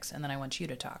into the mix, and then I want you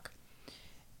to talk.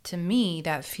 To me,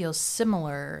 that feels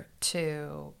similar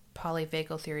to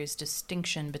polyvagal theory's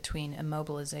distinction between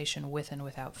immobilization with and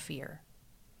without fear.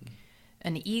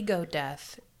 An ego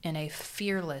death in a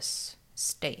fearless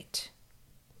state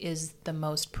is the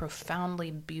most profoundly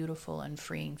beautiful and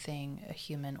freeing thing a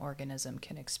human organism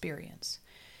can experience.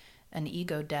 An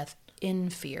ego death in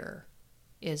fear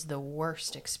is the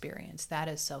worst experience. That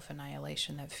is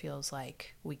self-annihilation that feels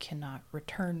like we cannot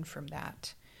return from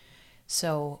that.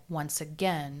 So once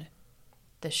again,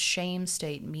 the shame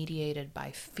state mediated by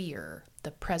fear,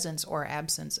 the presence or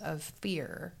absence of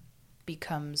fear,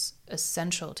 becomes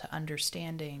essential to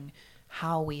understanding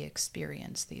how we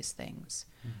experience these things.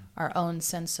 Our own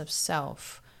sense of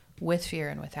self, with fear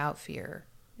and without fear,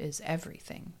 is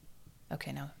everything.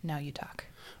 Okay, now you talk.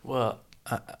 Well,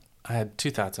 I had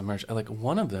two thoughts emerge. Like,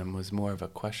 one of them was more of a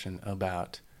question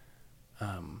about,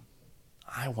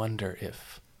 I wonder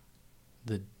if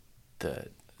the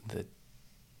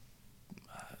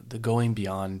going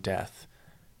beyond death,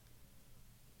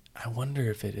 I wonder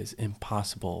if it is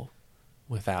impossible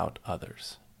without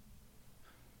others.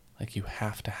 Like, you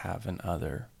have to have an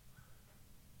other,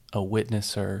 a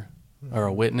witnesser or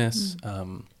a witness,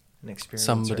 An experiencer.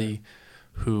 somebody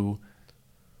who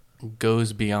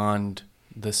goes beyond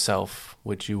the self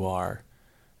which you are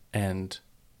and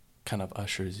kind of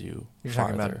ushers you You're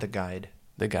farther. talking about the guide.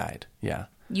 The guide, yeah.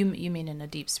 You mean in a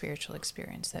deep spiritual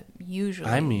experience that usually...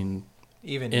 I mean,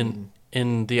 Even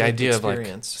in the lived idea of like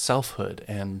experience. selfhood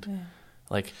and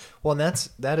like, well, and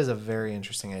that is a very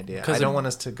interesting idea. 'Cause I don't it- want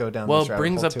us to go down well, this it rabbit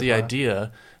brings hole up too the far.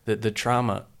 idea that the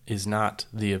trauma is not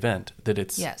the event, that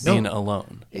it's Yes. being No.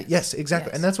 alone. Yes, exactly.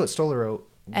 Yes. And that's what Stoller wrote.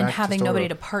 and back having Stoller nobody wrote.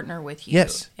 to partner with you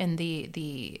Yes. in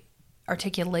the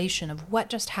articulation of what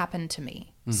just happened to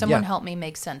me. Someone Yeah. help me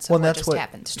make sense of Well, what that's just what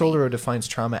happened to Stoller me. defines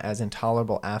trauma as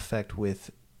intolerable affect with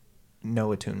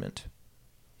no attunement.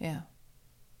 Yeah.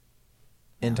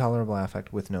 Intolerable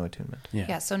affect with no attunement.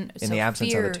 Yeah, so In the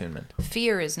absence of attunement.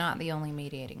 Fear is not the only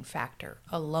mediating factor.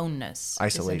 Aloneness,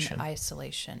 Isolation. is in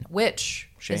isolation, which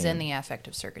is Shame. in the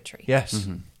affective circuitry. Yes.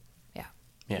 Yeah.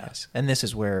 Yeah. Yes. And this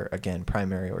is where, again,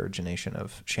 primary origination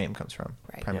of shame comes from.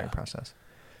 Right. Primary Yeah. process.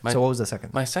 My- So what was the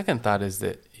second? My second thought is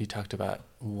that you talked about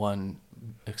one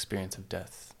experience of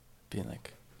death being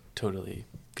like totally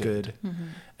good. Mm-hmm.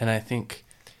 And I think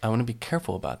I want to be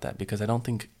careful about that because I don't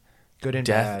think Good and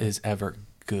death bad. is ever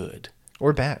good.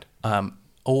 Or bad.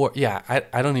 Or yeah,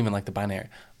 I don't even like the binary.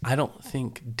 I don't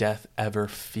think death ever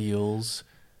feels.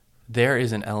 There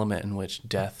is an element in which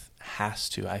death has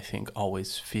to, I think,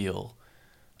 always feel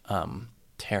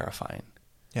terrifying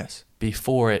Yes.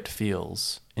 before it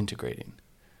feels integrating.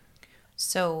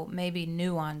 So maybe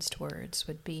nuanced words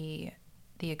would be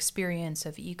the experience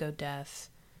of ego death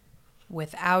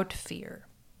without fear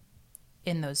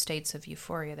in those states of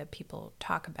euphoria that people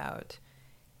talk about.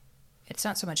 It's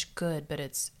not so much good, but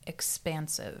it's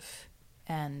expansive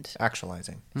and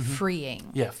Actualizing.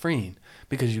 freeing. Yeah, freeing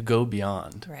because you go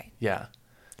beyond. Right. Yeah.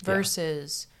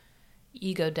 Versus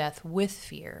ego death with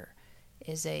fear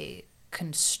is a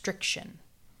constriction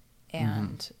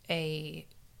and a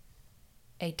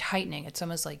tightening. It's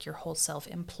almost like your whole self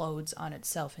implodes on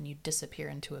itself and you disappear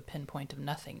into a pinpoint of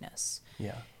nothingness.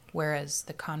 Yeah. Whereas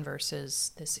the converse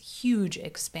is this huge,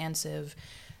 expansive,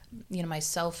 my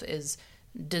self is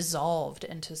dissolved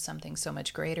into something so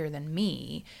much greater than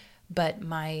me. But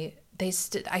I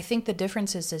think the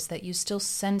difference is that you still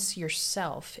sense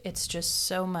yourself. It's just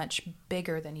so much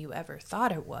bigger than you ever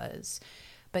thought it was.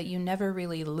 But you never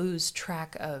really lose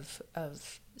track of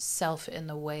self in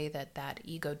the way that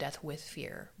ego death with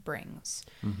fear brings.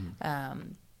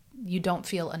 You don't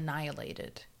feel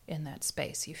annihilated in that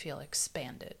space. You feel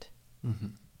expanded.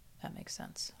 That makes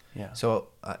sense. Yeah. So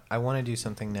I want to do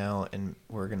something now, and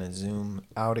we're going to zoom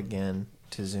out again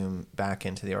to zoom back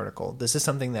into the article. This is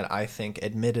something that I think,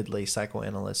 admittedly,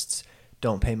 psychoanalysts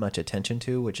don't pay much attention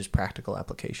to, which is practical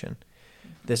application.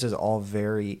 This is all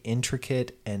very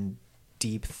intricate and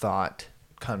deep thought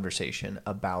conversation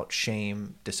about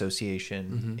shame,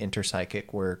 dissociation,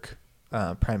 interpsychic work,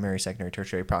 primary, secondary,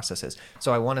 tertiary processes.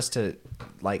 So I want us to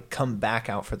come back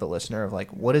out for the listener of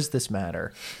what does this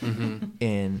matter?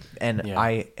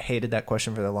 I hated that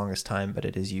question for the longest time, but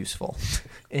it is useful.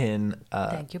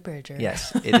 Thank you, Bridger.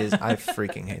 Yes, it is. I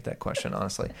freaking hate that question,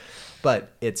 honestly,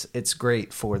 but it's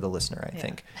great for the listener. I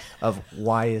think of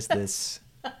why is this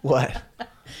what.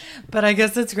 But I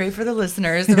guess it's great for the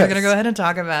listeners, so we're going to go ahead and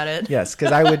talk about it. Yes,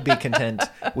 because I would be content.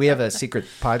 We have a secret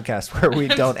podcast where we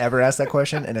don't ever ask that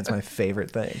question, and it's my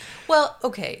favorite thing. Well,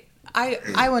 okay.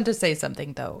 I want to say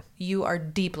something, though. You are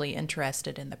deeply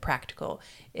interested in the practical.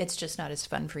 It's just not as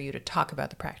fun for you to talk about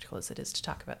the practical as it is to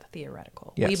talk about the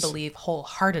theoretical. Yes. We believe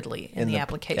wholeheartedly in the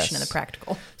application and the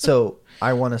practical. So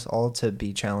I want us all to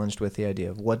be challenged with the idea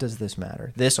of what does this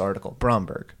matter? This article,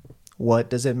 Bromberg, what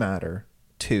does it matter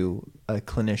to a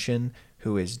clinician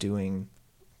who is doing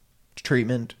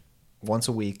treatment once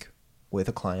a week with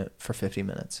a client for 50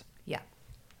 minutes. Yeah,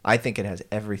 I think it has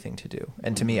everything to do.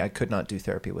 And to me, I could not do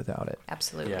therapy without it.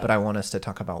 absolutely. Yeah. But I want us to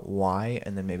talk about why,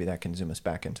 and then maybe that can zoom us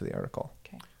back into the article.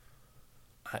 Okay.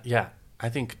 Yeah, I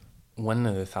think one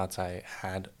of the thoughts I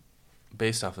had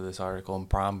based off of this article and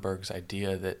Bromberg's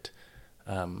idea that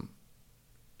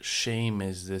shame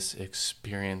is this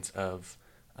experience of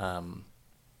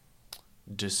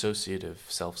dissociative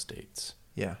self states.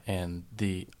 Yeah. And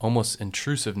the almost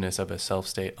intrusiveness of a self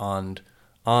state on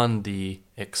the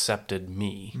accepted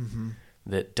me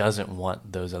that doesn't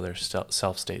want those other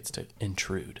self states to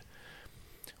intrude.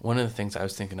 One of the things I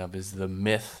was thinking of is the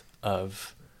myth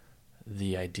of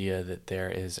the idea that there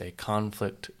is a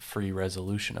conflict-free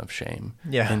resolution of shame.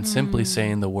 Yeah. And simply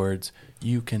saying the words,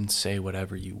 you can say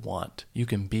whatever you want. You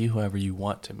can be whoever you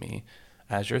want to me.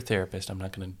 As your therapist, I'm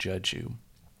not going to judge you.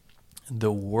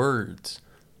 The words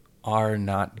are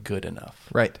not good enough.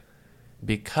 Right.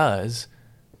 Because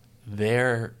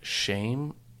their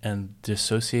shame and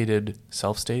dissociated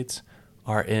self-states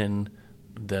are in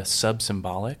the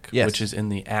subsymbolic, Yes. which is in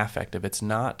the affective. It's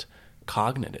not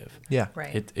cognitive. Yeah.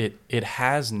 Right. It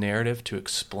has narrative to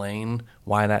explain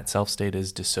why that self-state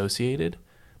is dissociated,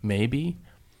 maybe,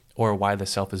 or why the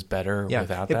self is better Yeah.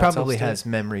 without It that probably self-state. has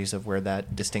memories of where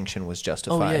that distinction was Oh,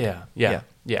 justified.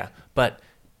 yeah. But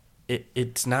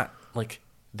it's not like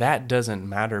that doesn't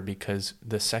matter, because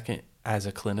the second, as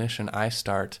a clinician, I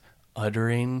start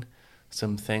uttering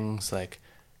some things like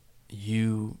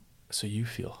you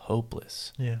feel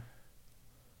hopeless. Yeah.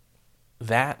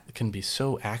 That can be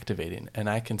so activating, and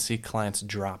I can see clients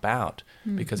drop out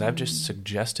because I've just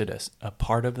suggested a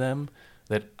part of them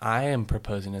that I am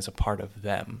proposing as a part of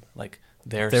them, like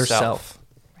their self.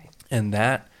 Right. And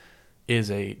that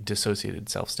is a dissociated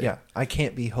self state. Yeah. I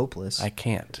can't be hopeless. I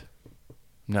can't.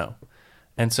 No.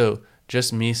 And so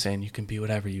just me saying you can be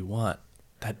whatever you want,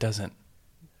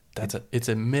 it's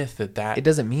a myth that it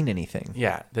doesn't mean anything.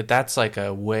 yeah, that's like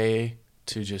a way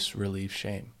to just relieve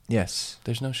shame. Yes.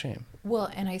 There's no shame.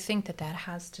 Well, and I think that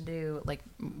has to do, like,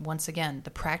 once again, the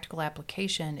practical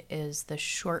application is the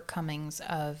shortcomings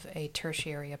of a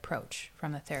tertiary approach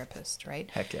from a therapist, right?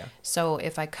 Heck yeah. So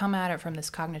if I come at it from this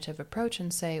cognitive approach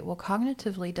and say, well,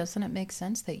 cognitively, doesn't it make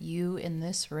sense that you in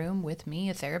this room with me,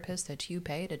 a therapist that you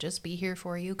pay to just be here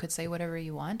for you, could say whatever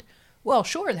you want? Well,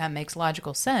 sure, that makes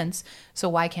logical sense. So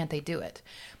why can't they do it?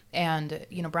 And,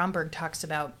 Bromberg talks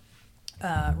about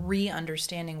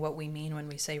re-understanding what we mean when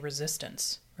we say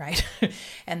resistance, right?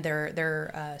 And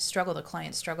their struggle, the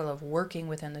client's struggle of working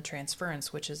within the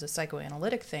transference, which is a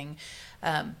psychoanalytic thing.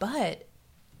 But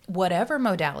whatever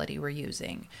modality we're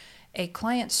using, a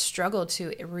client struggle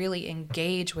to really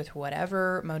engage with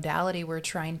whatever modality we're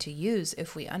trying to use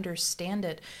if we understand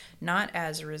it not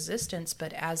as resistance,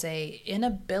 but as a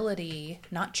inability,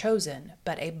 not chosen,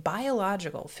 but a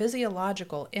biological,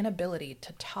 physiological inability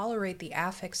to tolerate the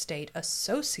affect state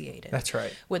associated That's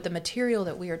right. with the material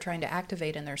that we are trying to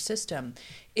activate in their system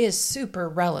is super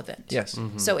relevant. Yes.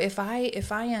 So if I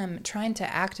am trying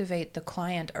to activate the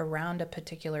client around a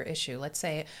particular issue, let's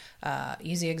say,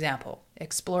 easy example,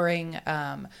 exploring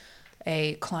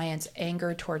a client's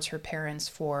anger towards her parents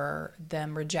for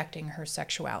them rejecting her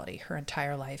sexuality her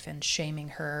entire life and shaming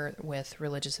her with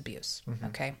religious abuse.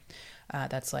 Okay.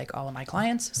 That's like all of my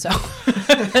clients. So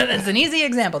that's an easy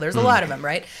example. There's a lot of them,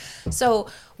 right? So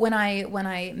when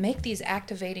I make these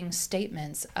activating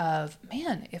statements of,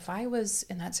 man, if I was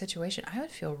in that situation, I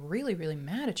would feel really, really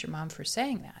mad at your mom for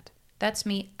saying that. That's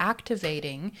me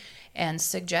activating and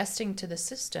suggesting to the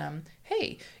system,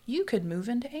 hey, you could move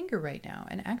into anger right now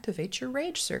and activate your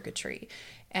rage circuitry.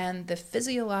 And the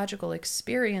physiological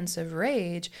experience of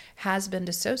rage has been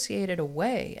dissociated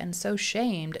away and so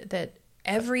shamed that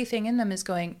everything in them is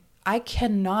going, I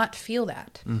cannot feel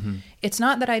that. Mm-hmm. It's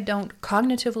not that I don't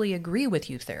cognitively agree with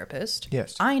you, therapist.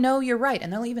 Yes. I know you're right.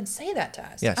 And they'll even say that to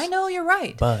us. Yes. I know you're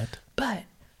right. But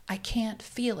I can't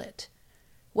feel it.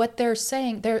 What they're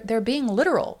saying, they're being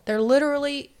literal. They're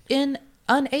literally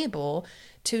unable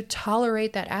to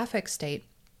tolerate that affect state.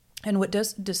 And what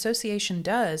dissociation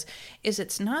does is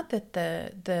it's not that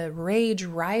the rage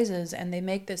rises and they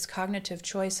make this cognitive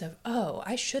choice of, oh,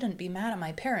 I shouldn't be mad at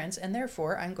my parents and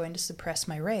therefore I'm going to suppress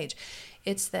my rage.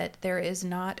 It's that there is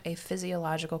not a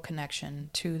physiological connection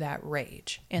to that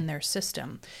rage in their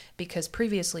system because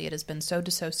previously it has been so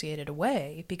dissociated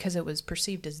away because it was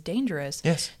perceived as dangerous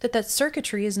Yes. that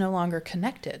circuitry is no longer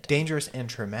connected. Dangerous and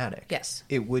traumatic. Yes.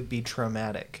 It would be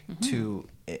traumatic to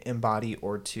embody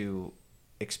or to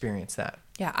experience that.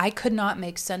 Yeah, I could not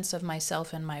make sense of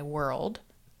myself and my world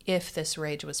if this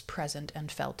rage was present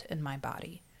and felt in my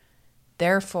body.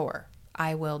 Therefore,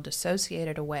 I will dissociate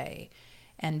it away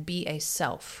and be a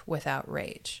self without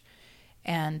rage.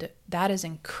 And that is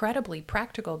incredibly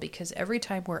practical, because every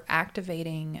time we're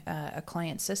activating a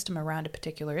client system around a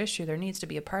particular issue, there needs to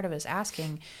be a part of us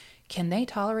asking, can they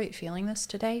tolerate feeling this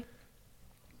today?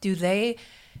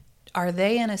 Are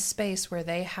they in a space where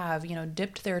they have,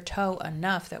 dipped their toe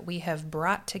enough that we have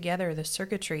brought together the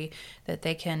circuitry that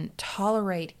they can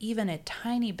tolerate even a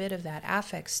tiny bit of that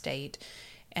affect state,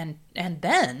 and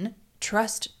then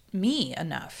trust me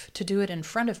enough to do it in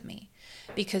front of me?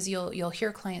 Because you'll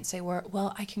hear clients say,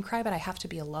 well, I can cry, but I have to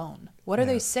be alone. What are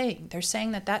they saying? They're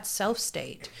saying that self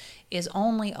state is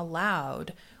only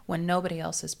allowed when nobody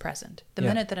else is present. The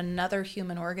minute that another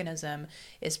human organism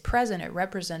is present, it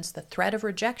represents the threat of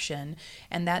rejection,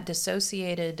 and that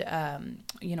dissociated,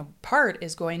 part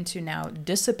is going to now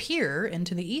disappear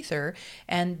into the ether,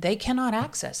 and they cannot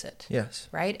access it. Yes.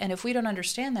 Right? And if we don't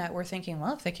understand that, we're thinking,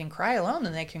 well, if they can cry alone,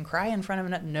 then they can cry in front of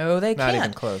another. No, they can't. Not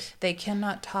even close. They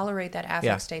cannot tolerate that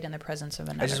affect state in the presence of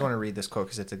another. I just want to read this quote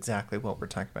because it's exactly what we're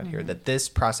talking about here. That this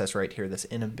process right here, this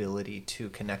inability to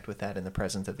connect with that in the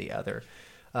presence of the other,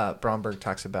 Bromberg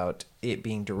talks about it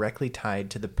being directly tied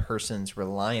to the person's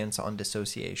reliance on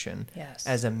dissociation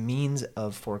as a means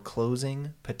of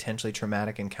foreclosing potentially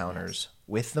traumatic encounters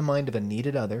with the mind of a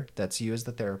needed other, that's you as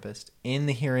the therapist, in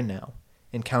the here and now.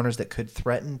 Encounters that could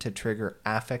threaten to trigger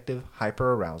affective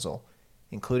hyperarousal,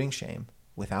 including shame,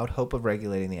 without hope of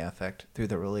regulating the affect through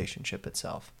the relationship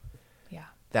itself. Yeah.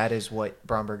 That is what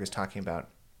Bromberg is talking about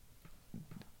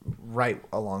right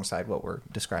alongside what we're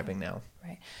describing now.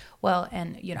 Right. Well,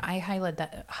 and I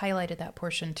highlighted that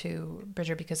portion too,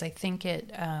 Bridger, because I think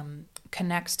it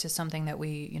connects to something that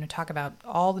we talk about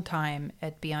all the time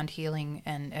at Beyond Healing,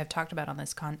 and have talked about on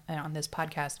this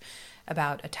podcast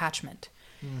about attachment.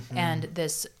 Mm-hmm. And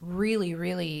this really,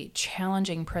 really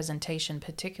challenging presentation,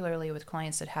 particularly with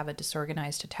clients that have a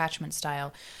disorganized attachment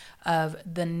style, of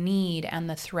the need and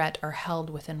the threat are held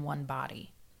within one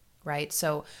body. Right?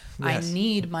 So I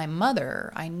need my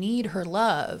mother. I need her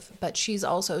love, but she's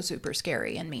also super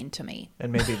scary and mean to me.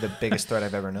 And maybe the biggest threat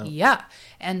I've ever known. Yeah.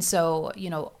 And so,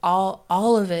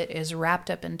 all of it is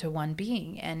wrapped up into one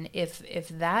being. And if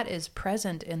that is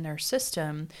present in their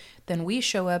system, then we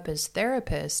show up as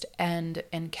therapists and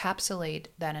encapsulate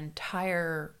that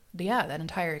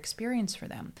entire experience for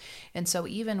them. And so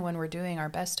even when we're doing our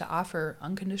best to offer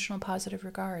unconditional positive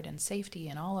regard and safety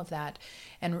and all of that,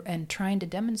 and trying to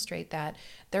demonstrate that,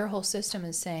 their whole system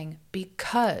is saying,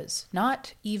 because,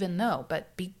 not even though,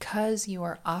 but because you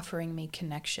are offering me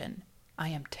connection, I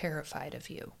am terrified of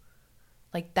you.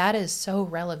 Like, that is so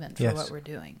relevant for what we're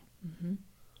doing. Mm-hmm.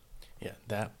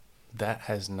 Yeah, that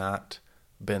has not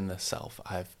been the self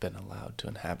I've been allowed to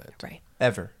inhabit. Right.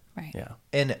 Ever. Right. Yeah.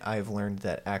 And I've learned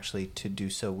that actually to do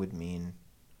so would mean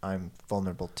I'm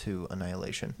vulnerable to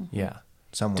annihilation. Mm-hmm. Yeah.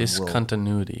 Someone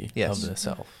discontinuity will, of the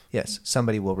self. Yes.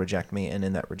 Somebody will reject me, and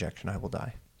in that rejection I will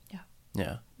die. Yeah.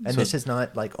 Yeah. And this is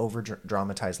not like over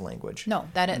dramatized language. No,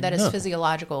 that is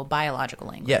physiological, biological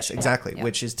language. Yes, exactly. Yeah.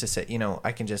 Which is to say,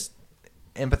 I can just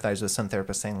empathize with some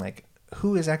therapists saying, like,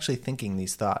 who is actually thinking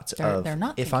these thoughts they're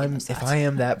not if I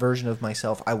am that version of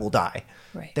myself, I will die.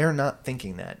 Right. They're not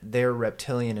thinking that. Their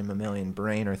reptilian and mammalian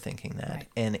brain are thinking that. Right.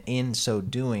 And in so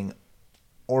doing,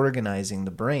 organizing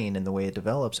the brain and the way it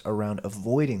develops around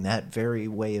avoiding that very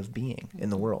way of being in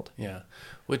the world. Yeah.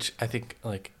 Which I think,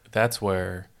 that's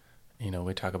where,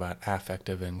 we talk about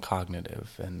affective and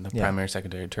cognitive, and the primary,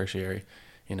 secondary, tertiary.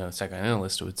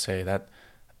 Psychoanalysts would say that,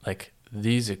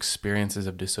 these experiences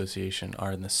of dissociation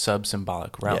are in the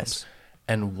sub-symbolic realms. Yes.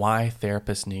 And why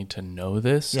therapists need to know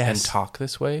this and talk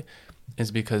this way is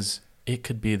because it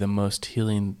could be the most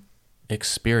healing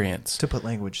experience. To put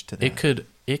language to that.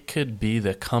 It could be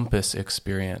the compass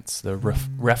experience, the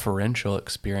referential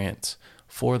experience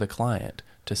for the client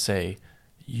to say,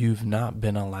 you've not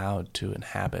been allowed to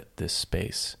inhabit this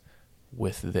space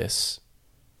with this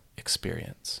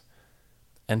experience.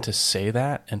 And to say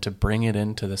that, and to bring it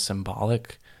into the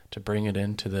symbolic, to bring it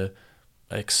into the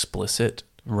explicit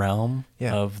realm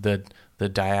of the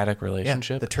dyadic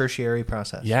relationship, the tertiary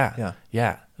process. Yeah.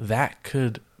 That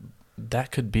could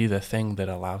be the thing that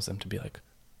allows them to be like,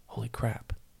 holy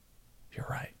crap, you're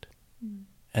right,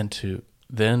 and to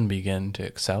then begin to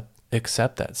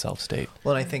accept that self state.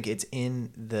 Well, and I think it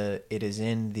is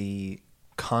in the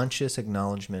conscious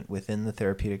acknowledgement within the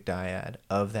therapeutic dyad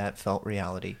of that felt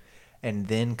reality. And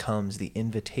then comes the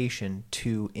invitation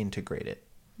to integrate it.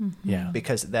 Mm-hmm. Yeah.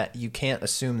 Because that you can't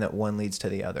assume that one leads to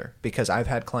the other. Because I've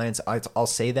had clients, I'll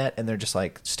say that, and they're just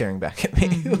like staring back at me.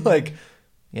 Mm-hmm.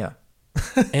 Yeah.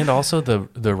 And also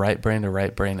the right brain to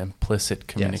right brain implicit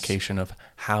communication of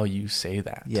how you say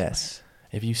that. Yes.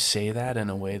 if you say that in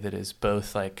a way that is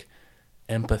both like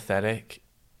empathetic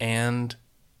and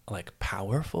like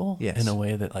powerful, Yes. in a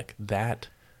way that like that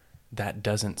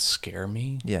doesn't scare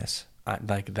me. Yes.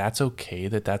 Like that's okay,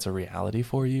 that's a reality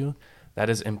for you. That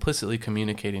is implicitly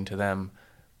communicating to them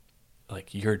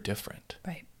like you're different.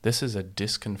 Right. This is a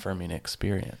disconfirming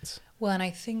experience. Well, and I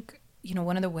think,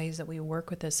 one of the ways that we work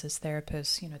with this as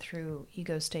therapists, through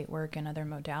ego state work and other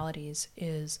modalities,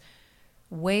 is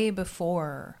way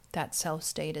before that self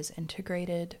state is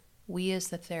integrated. We as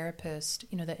the therapist,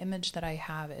 the image that I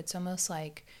have, it's almost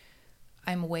like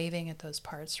I'm waving at those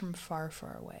parts from far,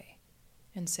 far away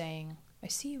and saying, I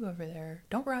see you over there.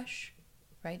 Don't rush,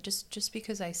 right? Just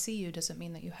because I see you doesn't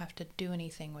mean that you have to do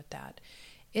anything with that.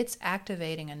 It's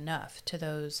activating enough to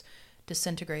those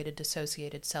disintegrated,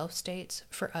 dissociated self states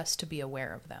for us to be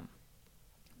aware of them.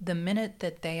 The minute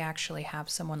that they actually have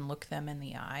someone look them in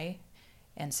the eye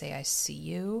and say, I see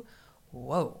you,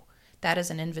 whoa, that is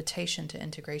an invitation to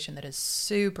integration that is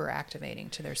super activating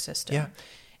to their system. Yeah.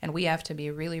 And we have to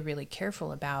be really, really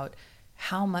careful about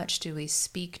how much do we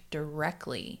speak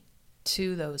directly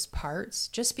to those parts,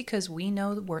 just because we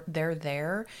know they're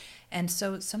there. And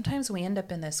so sometimes we end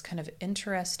up in this kind of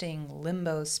interesting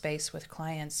limbo space with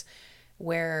clients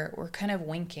where we're kind of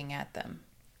winking at them,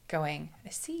 going, I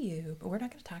see you, but we're not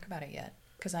going to talk about it yet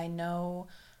because I know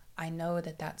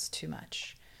that that's too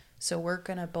much. So we're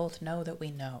going to both know that we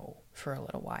know for a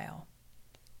little while.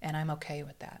 And I'm okay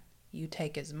with that. You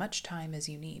take as much time as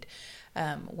you need.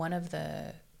 One of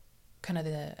the kind of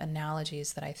the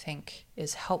analogies that I think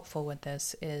is helpful with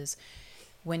this is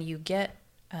when you get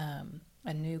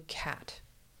a new cat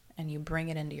and you bring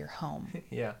it into your home.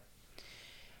 Yeah.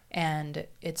 And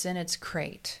it's in its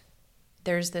crate.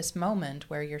 There's this moment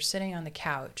where you're sitting on the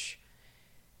couch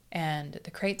and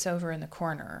the crate's over in the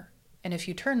corner. And if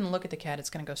you turn and look at the cat, it's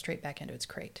going to go straight back into its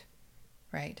crate,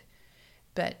 right?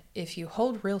 But if you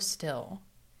hold real still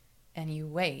and you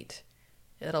wait,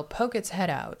 it'll poke its head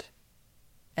out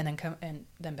and then come and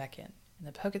then back in. And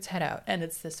then poke its head out. And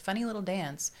it's this funny little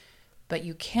dance, but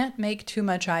you can't make too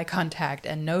much eye contact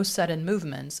and no sudden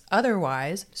movements.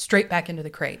 Otherwise, straight back into the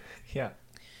crate. Yeah.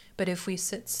 But if we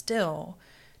sit still,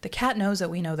 the cat knows that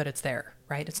we know that it's there,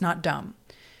 right? It's not dumb.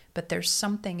 But there's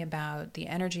something about the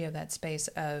energy of that space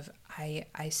of,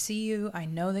 I see you, I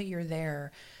know that you're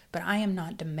there, but I am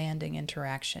not demanding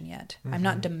interaction yet. Mm-hmm. I'm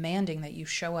not demanding that you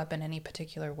show up in any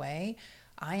particular way.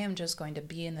 I am just going to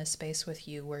be in this space with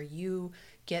you where you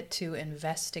get to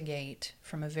investigate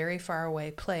from a very far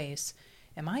away place,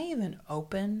 am I even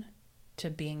open to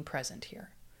being present here?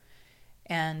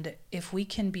 And if we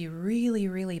can be really,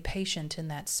 really patient in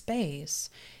that space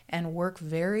and work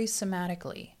very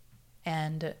somatically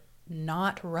and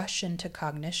not rush into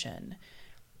cognition,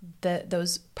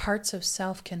 those parts of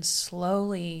self can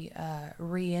slowly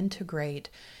reintegrate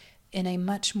in a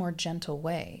much more gentle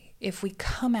way. If we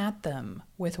come at them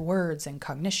with words and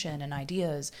cognition and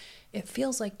ideas, it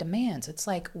feels like demands. It's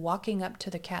like walking up to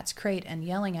the cat's crate and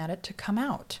yelling at it to come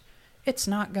out. It's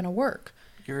not going to work.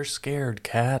 You're scared,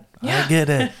 cat. Yeah. I get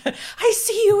it. I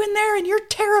see you in there and you're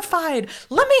terrified.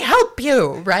 Let me help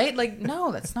you, right? Like,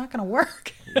 no, that's not going to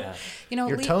work. Yeah.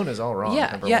 Your tone is all wrong.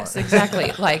 Yeah, yes,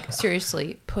 exactly. Like,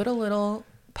 seriously, put a little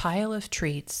pile of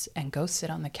treats and go sit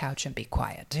on the couch and be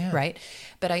quiet, right?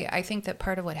 But I think that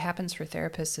part of what happens for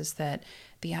therapists is that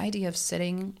the idea of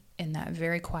sitting in that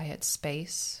very quiet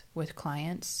space with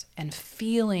clients and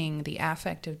feeling the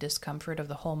affective discomfort of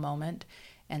the whole moment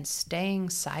and staying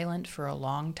silent for a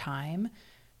long time,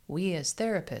 we as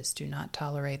therapists do not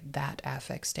tolerate that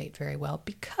affect state very well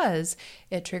because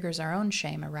it triggers our own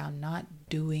shame around not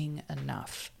doing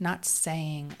enough, not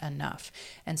saying enough.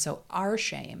 And so our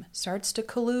shame starts to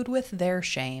collude with their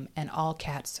shame and all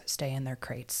cats stay in their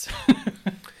crates.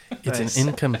 It's Nice. an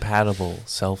incompatible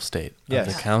self state of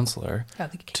the counselor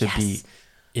to be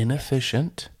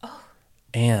inefficient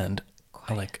and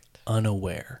like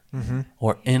unaware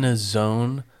or in a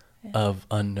zone of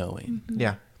unknowing.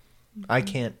 Yeah. I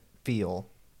can't feel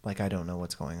like I don't know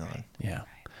what's going on. Yeah.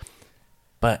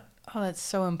 But Oh, that's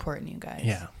so important, you guys.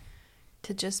 yeah.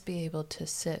 To just be able to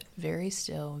sit very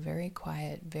still, very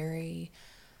quiet, very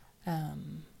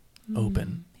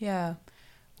Open. yeah,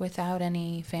 without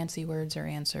any fancy words or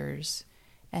answers,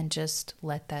 and just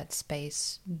let that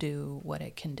space do what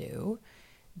it can do.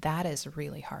 That is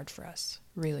really hard for us.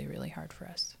 Really, really hard for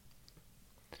us.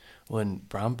 When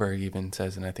Bromberg even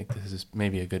says, and I think this is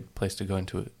maybe a good place to go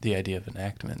into the idea of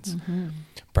enactments.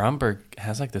 Bromberg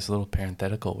has like this little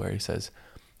parenthetical where he says,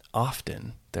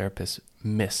 often therapists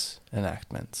miss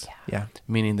enactments. Yeah.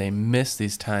 Meaning they miss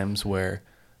these times where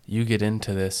you get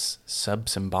into this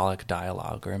sub-symbolic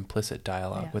dialogue or implicit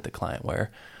dialogue with the client where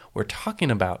we're talking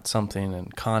about something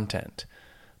and content,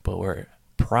 but we're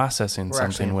processing We're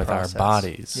actually something in with process. our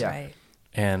bodies. Yeah. Right.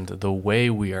 And the way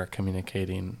we are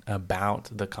communicating about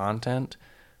the content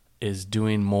is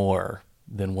doing more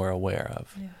than we're aware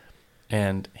of. Yeah.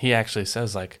 And he actually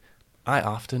says, like, I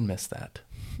often miss that.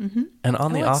 Mm-hmm. And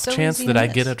on the it's off so chance easy to that I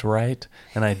get miss. it right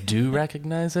and I do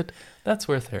recognize it, that's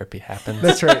where therapy happens.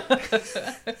 That's right.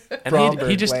 And he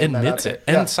Bromberg just laying that admits out it.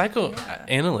 there. And Yeah.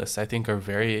 psychoanalysts, I think, are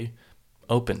very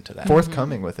open to that.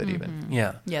 Forthcoming with it, even.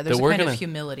 Yeah. Yeah, That there's a we're kind gonna- of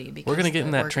humility because We're going to get the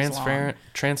in that work is long.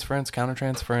 transference,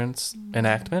 countertransference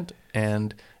enactment,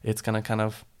 and it's going to kind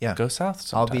of Yeah. go south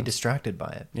sometimes. I'll be distracted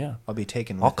by it. Yeah. I'll be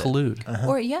taken with I'll it.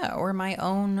 collude. Or my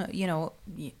own,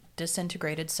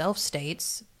 disintegrated self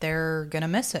states, they're going to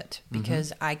miss it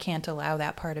because I can't allow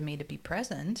that part of me to be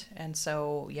present. And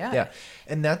so, Yeah.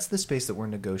 And that's the space that we're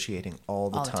negotiating all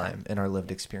the All the time time. in our lived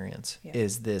experience Yeah.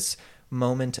 is this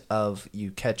moment of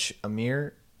you catch a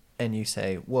mirror and you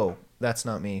say, whoa, that's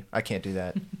not me. I can't do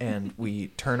that. And we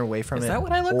turn away from Is it. that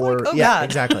what I look or, like? Oh, yeah, God.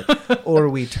 exactly. Or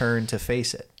we turn to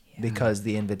face it Yeah. because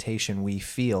the invitation we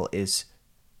feel is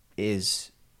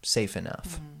safe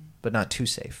enough, but not too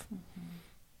safe.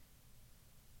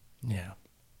 Yeah.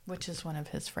 Which is one of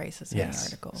his phrases in the Yes.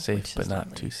 article. Safe, which but is not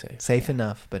lovely. too safe. Safe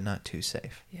enough, but not too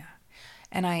safe. Yeah.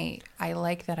 And I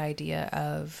like that idea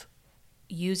of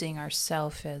using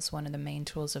ourself as one of the main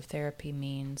tools of therapy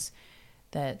means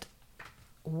that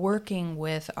working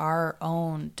with our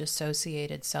own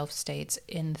dissociated self states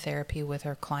in therapy with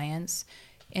our clients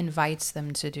invites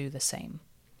them to do the same.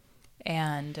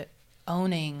 And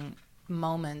owning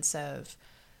moments of,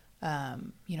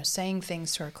 saying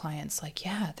things to our clients like,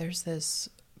 yeah, there's this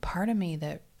part of me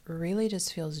that really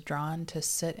just feels drawn to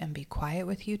sit and be quiet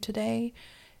with you today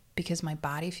because my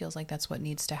body feels like that's what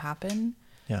needs to happen.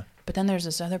 Yeah. But then there's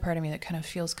this other part of me that kind of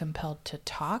feels compelled to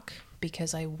talk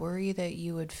because I worry that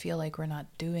you would feel like we're not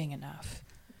doing enough.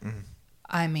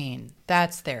 I mean,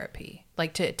 that's therapy.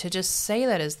 Like to just say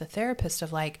that as the therapist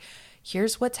of like,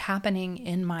 here's what's happening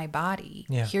in my body.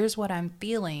 Yeah. Here's what I'm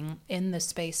feeling in the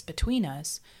space between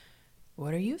us.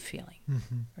 What are you feeling?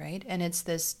 Right? And it's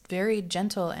this very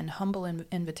gentle and humble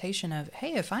invitation of,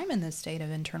 hey, if I'm in this state of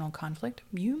internal conflict,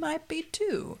 you might be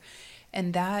too.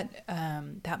 And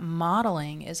that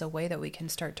modeling is a way that we can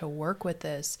start to work with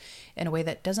this in a way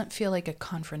that doesn't feel like a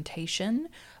confrontation,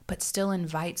 but still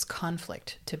invites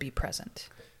conflict to be present.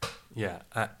 Yeah.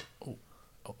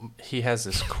 He has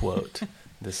this quote,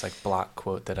 this like block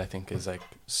quote that I think is like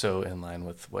so in line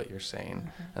with what you're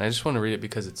saying. And I just want to read it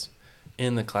because it's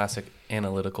in the classic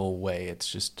analytical way.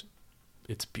 It's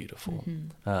beautiful.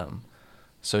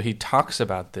 So he talks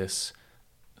about this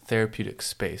therapeutic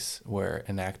space where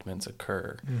enactments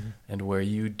occur and where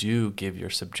you do give your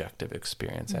subjective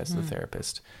experience as the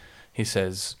therapist. He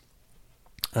says,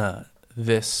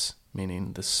 this,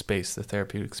 meaning the space, the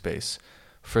therapeutic space,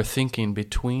 for thinking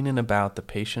between and about the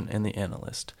patient and the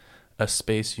analyst, a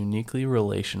space uniquely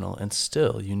relational and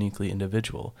still uniquely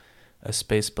individual, a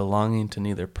space belonging to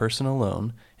neither person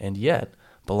alone and yet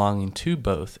belonging to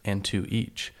both and to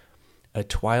each, a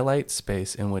twilight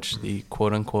space in which the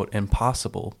quote-unquote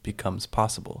impossible becomes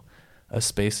possible, a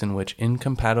space in which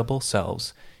incompatible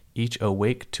selves each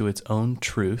awake to its own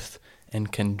truth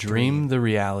and can dream the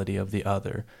reality of the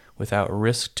other without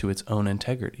risk to its own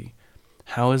integrity.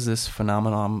 How is this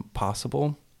phenomenon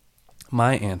possible?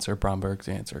 My answer, Bromberg's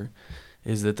answer,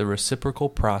 is that the reciprocal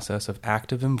process of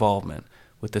active involvement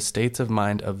with the states of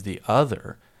mind of the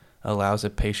other allows a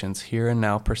patient's here and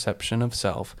now perception of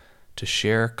self to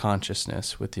share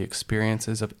consciousness with the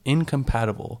experiences of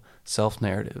incompatible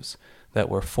self-narratives that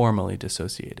were formerly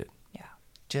dissociated. Yeah.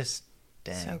 Just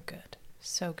dang. So good.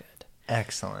 So good.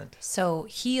 Excellent. So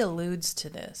he alludes to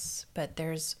this, but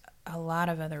there's a lot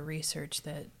of other research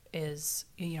that is,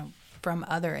 from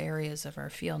other areas of our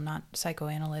field, not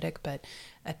psychoanalytic, but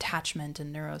attachment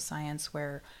and neuroscience,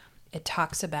 where it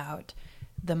talks about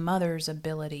the mother's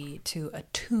ability to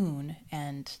attune,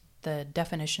 and the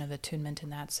definition of attunement in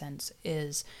that sense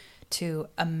is to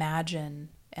imagine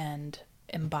and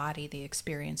embody the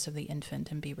experience of the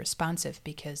infant and be responsive,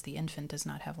 because the infant does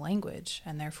not have language,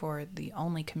 and therefore the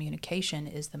only communication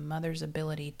is the mother's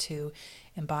ability to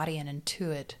embody and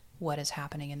intuit what is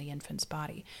happening in the infant's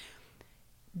body.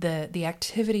 The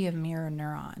activity of mirror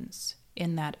neurons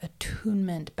in that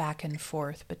attunement back and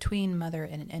forth between mother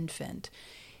and infant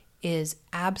is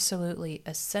absolutely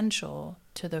essential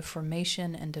to the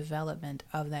formation and development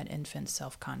of that infant's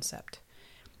self-concept.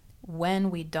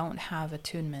 When we don't have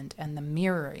attunement and the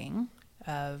mirroring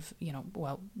of,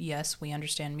 yes, we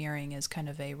understand mirroring is kind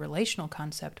of a relational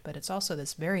concept, but it's also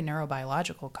this very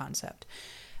neurobiological concept.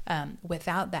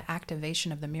 without the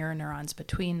activation of the mirror neurons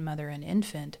between mother and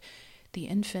infant, the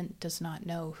infant does not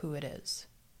know who it is.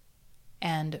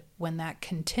 And when that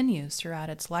continues throughout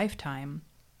its lifetime,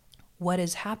 what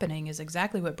is happening is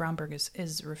exactly what Bromberg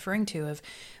is referring to, of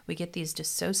we get these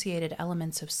dissociated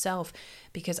elements of self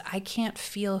because I can't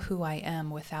feel who I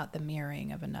am without the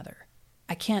mirroring of another.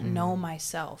 I can't know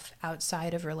myself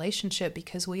outside of relationship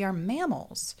because we are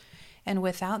mammals. And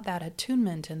without that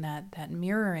attunement and that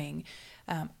mirroring,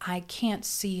 I can't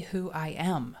see who I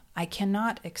am. I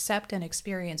cannot accept and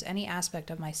experience any aspect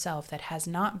of myself that has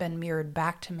not been mirrored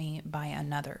back to me by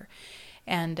another.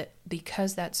 And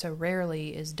because that so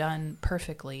rarely is done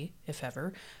perfectly, if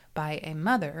ever, by a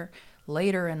mother,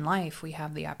 later in life we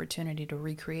have the opportunity to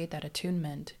recreate that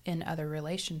attunement in other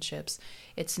relationships.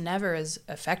 It's never as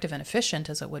effective and efficient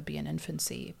as it would be in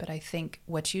infancy. But I think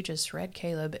what you just read,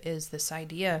 Caleb, is this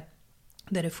idea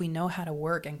that if we know how to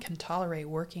work and can tolerate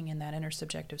working in that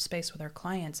intersubjective space with our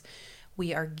clients,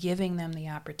 we are giving them the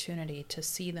opportunity to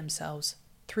see themselves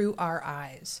through our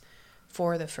eyes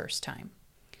for the first time.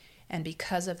 And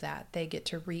because of that, they get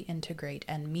to reintegrate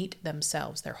and meet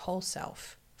themselves, their whole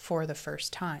self, for the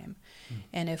first time.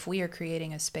 And if we are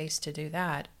creating a space to do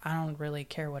that, I don't really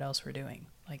care what else we're doing.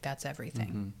 Like, that's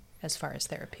everything as far as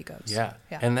therapy goes. Yeah.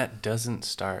 And that doesn't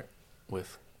start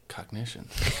with cognition.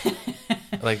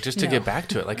 Like, just to get back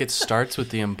to it, like, it starts with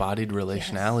the embodied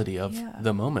relationality of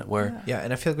the moment where... Yeah,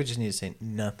 and I feel like we just need to say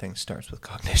nothing starts with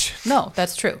cognition. No,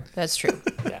 that's true. That's true.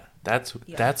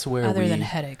 That's where Other than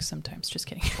headaches sometimes. Just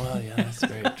kidding. Well, yeah, that's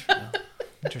very true.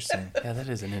 Interesting. Yeah, that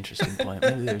is an interesting point.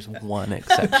 Maybe there's one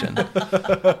exception.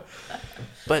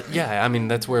 But yeah, I mean,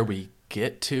 that's where we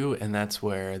get to, and that's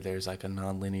where there's like a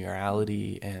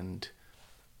nonlinearity and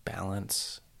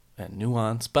balance and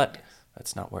nuance, but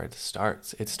that's not where it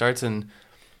starts. It starts in,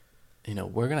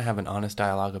 we're going to have an honest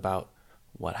dialogue about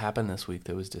what happened this week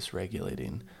that was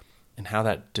dysregulating and how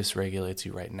that dysregulates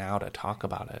you right now, to talk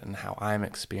about it, and how I'm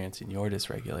experiencing your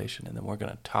dysregulation. And then we're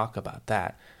going to talk about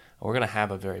that. We're going to have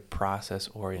a very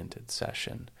process-oriented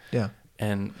session. Yeah.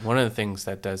 And one of the things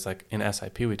that does, like in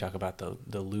SIP, we talk about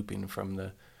the looping from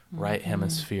the right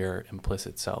hemisphere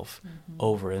implicit self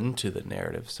over into the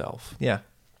narrative self. Yeah.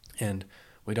 And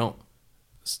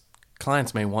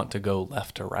clients may want to go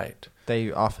left to right.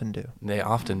 They often do. They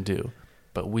often do.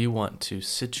 But we want to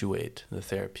situate the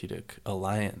therapeutic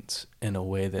alliance in a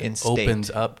way that opens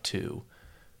up to,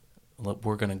 look,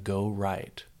 we're going to go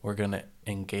right. We're going to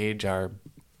engage our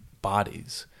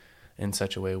bodies in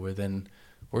such a way where then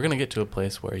we're going to get to a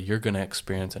place where you're going to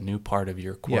experience a new part of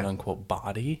your quote unquote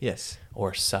body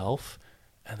or self,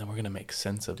 and then we're going to make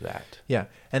sense of that. Yeah.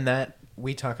 And that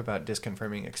we talk about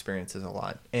disconfirming experiences a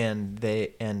lot, and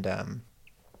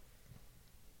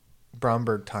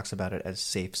Bromberg talks about it as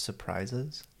safe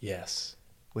surprises. Yes.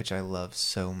 Which I love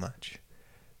so much.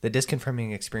 The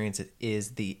disconfirming experience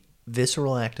is the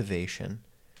visceral activation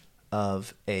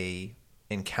of a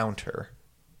encounter,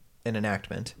 an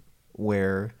enactment,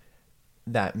 where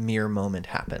that mirror moment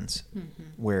happens,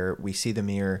 where we see the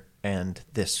mirror and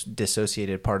this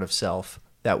dissociated part of self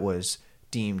that was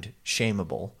deemed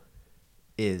shameable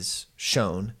is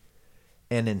shown,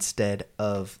 and instead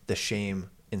of the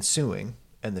shame ensuing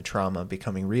and the trauma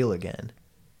becoming real again,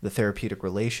 the therapeutic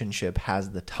relationship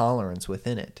has the tolerance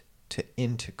within it to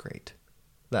integrate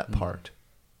that part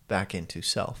back into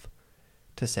self,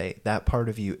 to say that part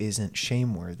of you isn't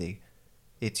shameworthy,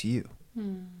 it's you.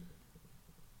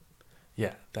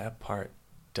 Yeah, that part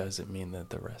doesn't mean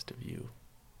that the rest of you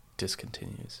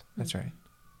discontinues. That's right.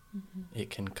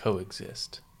 It can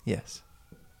coexist. Yes.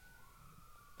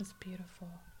 It's beautiful.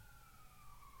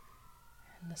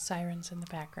 And the sirens in the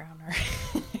background are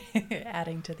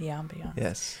adding to the ambiance.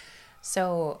 Yes.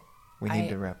 So we need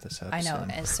to wrap this up. I know.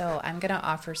 And so I'm going to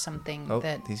offer something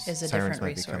that is a different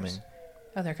resource.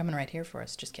 Oh, they're coming right here for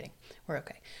us. Just kidding. We're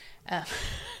okay.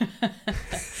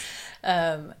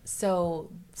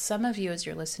 So some of you, as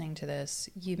you're listening to this,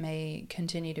 you may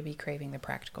continue to be craving the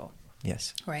practical.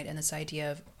 Yes. Right. And this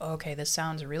idea of, okay, this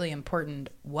sounds really important.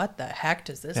 What the heck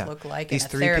does this look like in a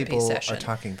therapy session? These 3 people are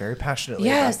talking very passionately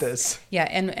about this. Yeah.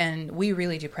 And we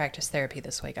really do practice therapy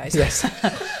this way, guys. Yes.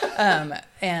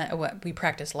 And we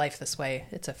practice life this way.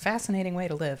 It's a fascinating way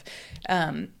to live.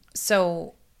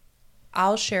 So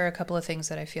I'll share a couple of things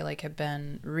that I feel like have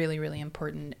been really, really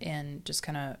important in just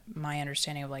kind of my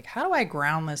understanding of, like, how do I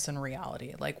ground this in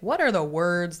reality? Like, what are the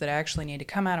words that actually need to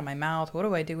come out of my mouth? What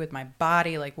do I do with my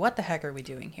body? Like, what the heck are we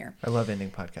doing here? I love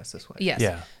ending podcasts this way. Yes.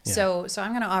 Yeah. So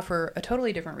I'm going to offer a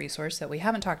totally different resource that we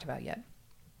haven't talked about yet.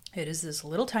 It is this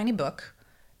little tiny book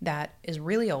that is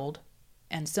really old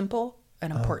and simple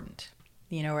and important.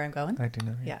 You know where I'm going? I do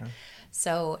know. Yeah.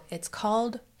 So it's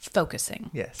called Focusing.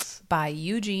 Yes. By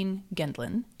Eugene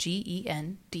Gendlin,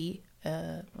 Gend.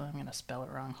 I'm going to spell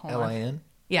it wrong. Hold on. Lin.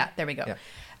 Yeah, there we go.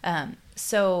 Yeah.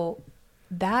 So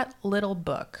that little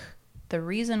book, the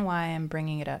reason why I'm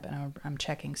bringing it up, and I'm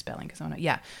checking spelling because I want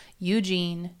to,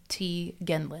 Eugene T.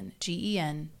 Gendlin,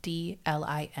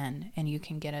 Gendlin, and you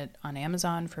can get it on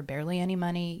Amazon for barely any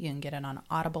money. You can get it on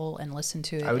Audible and listen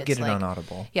to it. I would get it like, on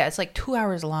Audible. Yeah, it's like 2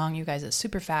 hours long, you guys. It's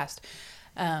super fast.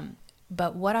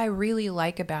 But what I really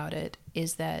like about it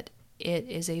is that it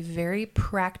is a very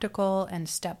practical and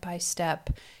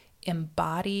step-by-step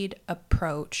embodied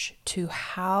approach to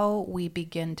how we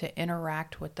begin to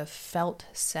interact with the felt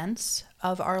sense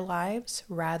of our lives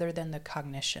rather than the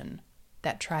cognition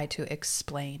that try to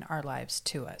explain our lives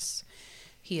to us.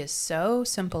 He is so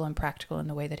simple and practical in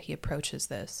the way that he approaches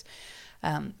this.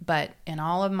 But in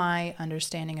all of my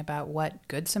understanding about what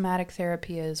good somatic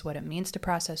therapy is, what it means to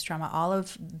process trauma, all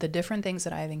of the different things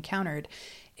that I've encountered,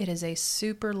 it is a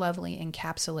super lovely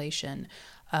encapsulation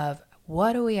of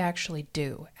what do we actually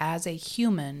do as a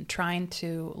human trying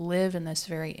to live in this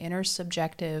very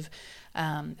intersubjective,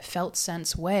 felt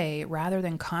sense way rather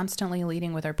than constantly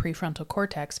leading with our prefrontal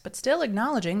cortex, but still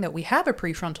acknowledging that we have a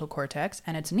prefrontal cortex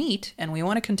and it's neat and we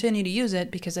want to continue to use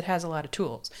it because it has a lot of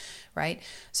tools, right?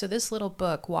 So this little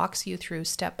book walks you through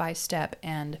step by step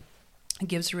and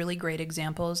gives really great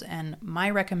examples. And my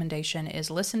recommendation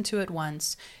is listen to it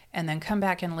once and then come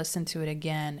back and listen to it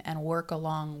again and work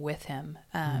along with him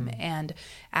and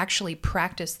actually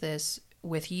practice this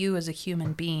with you as a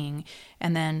human being.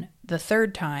 And then the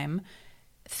third time,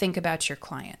 think about your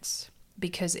clients.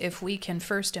 Because if we can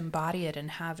first embody it and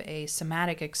have a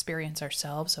somatic experience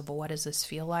ourselves of what does this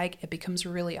feel like, it becomes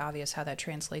really obvious how that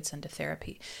translates into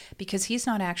therapy. Because he's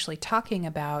not actually talking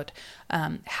about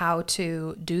how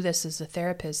to do this as a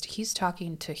therapist. He's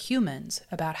talking to humans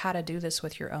about how to do this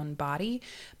with your own body.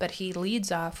 But he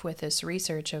leads off with this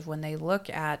research of when they look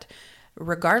at,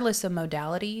 regardless of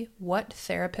modality, what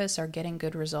therapists are getting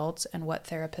good results and what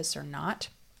therapists are not.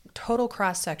 Total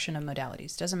cross-section of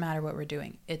modalities. Doesn't matter what we're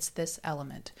doing. It's this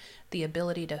element, the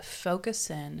ability to focus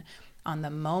in on the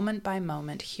moment by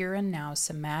moment, here and now,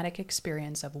 somatic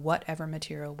experience of whatever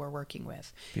material we're working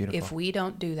with. Beautiful. If we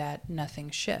don't do that, nothing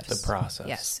shifts. The process.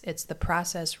 Yes, it's the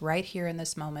process right here in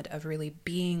this moment of really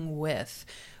being with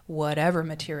whatever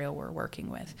material we're working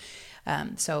with.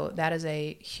 So that is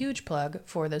a huge plug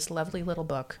for this lovely little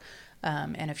book.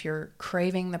 And if you're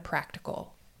craving the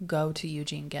practical, go to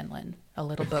Eugene Gendlin, a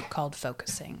little book called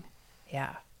Focusing.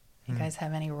 Yeah. You guys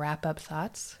have any wrap-up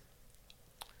thoughts?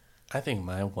 I think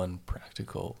my one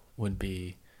practical would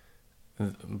be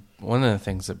one of the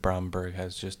things that Bromberg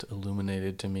has just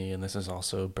illuminated to me, and this is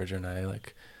also Bridger and I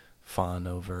like fawn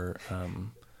over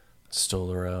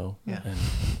Stolero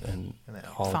and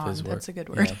all fawn, of his work. that's a good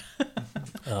word.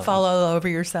 Yeah. Fall all over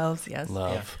yourselves, yes.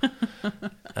 Love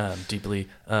deeply.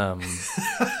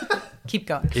 Keep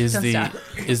going. Is Don't stop.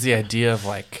 the idea of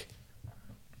like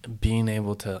being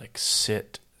able to like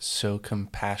sit so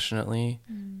compassionately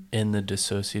in the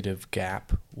dissociative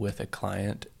gap with a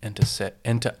client and to sit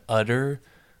and to utter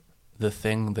the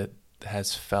thing that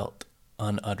has felt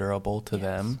unutterable to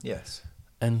them. Yes.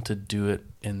 And to do it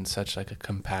in such like a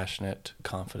compassionate,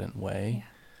 confident way. Yeah.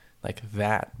 Like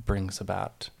that brings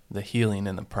about the healing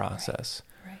in the process.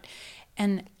 Right.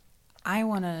 And I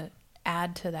want to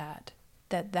add to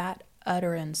that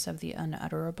utterance of the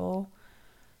unutterable,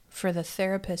 for the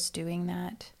therapist doing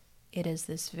that, it is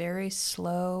this very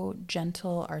slow,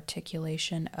 gentle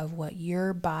articulation of what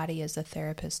your body as a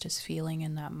therapist is feeling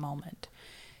in that moment.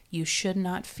 You should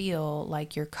not feel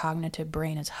like your cognitive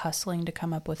brain is hustling to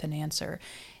come up with an answer.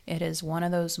 It is one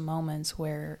of those moments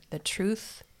where the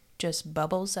truth just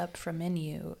bubbles up from in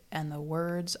you and the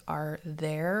words are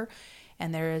there,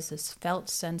 and there is this felt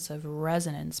sense of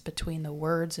resonance between the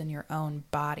words and your own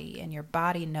body, and your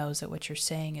body knows that what you're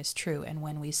saying is true. And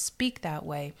when we speak that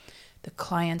way, the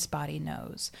client's body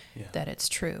knows that it's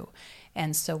true.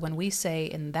 And so when we say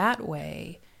in that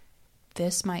way,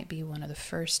 this might be one of the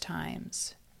first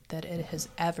times that it has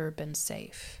ever been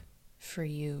safe for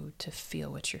you to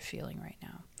feel what you're feeling right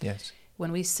now. Yes.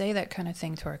 When we say that kind of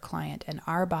thing to our client and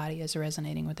our body is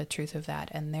resonating with the truth of that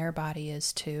and their body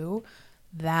is too,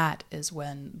 that is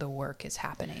when the work is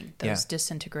happening. Those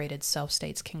disintegrated self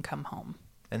states can come home.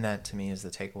 And that to me is the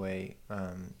takeaway.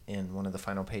 In one of the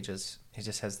final pages, he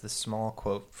just has this small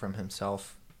quote from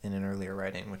himself in an earlier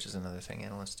writing, which is another thing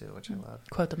analysts do, which I love.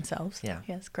 Quote themselves? Yeah.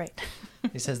 Yes, great.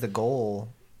 He says the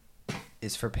goal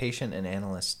is for patient and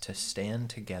analyst to stand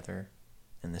together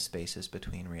in the spaces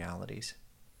between realities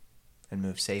and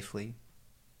move safely,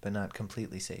 but not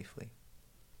completely safely,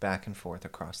 back and forth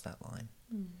across that line.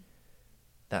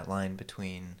 that line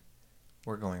between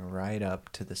we're going right up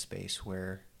to the space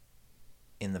where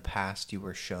in the past you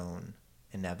were shown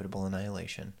inevitable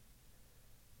annihilation,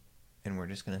 and we're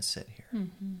just going to sit here,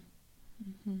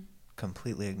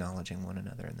 completely acknowledging one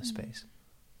another in the space.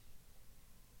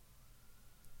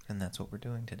 And that's what we're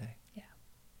doing today. Yeah.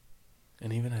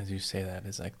 And even as you say that,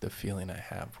 is like the feeling I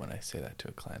have when I say that to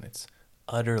a client. It's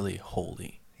utterly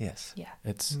holy. Yes. Yeah.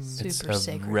 It's Super a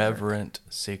sacred reverent,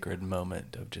 sacred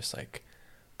moment of just like,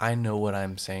 I know what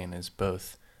I'm saying is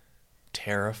both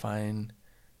terrifying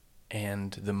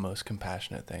and the most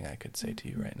compassionate thing I could say to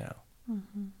you right now.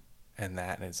 And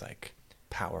that is like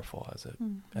powerful as a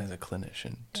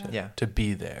clinician to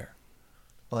be there.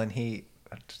 Well, and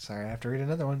sorry, I have to read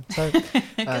another one. Sorry.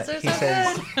 they're He so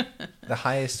says, the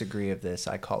highest degree of this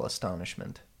I call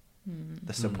astonishment.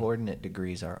 The subordinate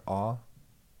degrees are awe,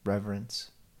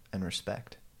 reverence, and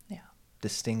respect. Yeah.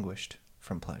 Distinguished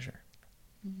from pleasure.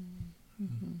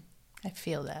 I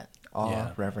feel that.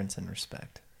 Awe, reverence, and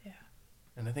respect. Yeah.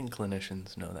 And I think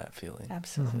clinicians know that feeling.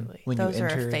 Absolutely. When you Those are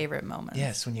enter- our favorite moments.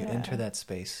 Yes, when you enter that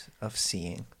space of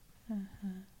seeing.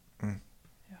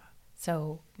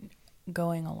 So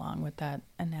going along with that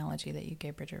analogy that you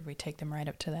gave, Bridget, we take them right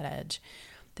up to that edge.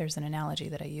 There's an analogy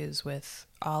that I use with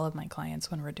all of my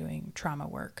clients when we're doing trauma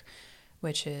work,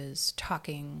 which is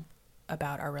talking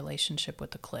about our relationship with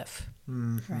the cliff,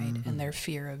 right? And their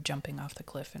fear of jumping off the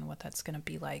cliff and what that's going to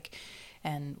be like.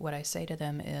 And what I say to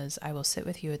them is, I will sit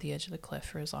with you at the edge of the cliff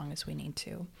for as long as we need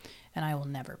to, and I will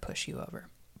never push you over.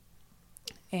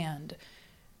 And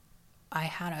I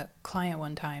had a client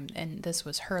one time, and this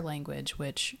was her language,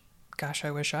 which, gosh,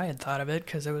 I wish I had thought of it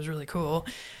because it was really cool.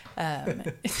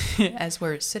 As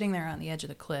we're sitting there on the edge of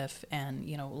the cliff and,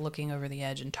 looking over the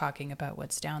edge and talking about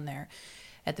what's down there,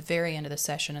 at the very end of the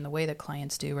session, and the way that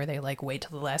clients do, where they like wait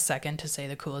till the last second to say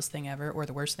the coolest thing ever or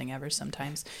the worst thing ever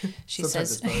sometimes, she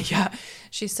says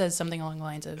something along the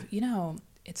lines of,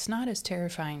 it's not as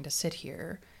terrifying to sit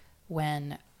here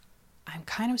when I'm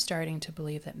kind of starting to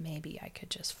believe that maybe I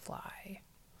could just fly.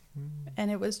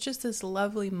 And it was just this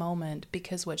lovely moment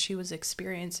because what she was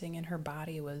experiencing in her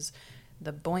body was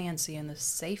the buoyancy and the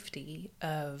safety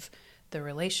of the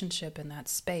relationship in that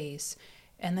space.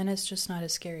 And then it's just not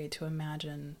as scary to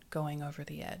imagine going over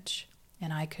the edge.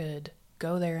 And I could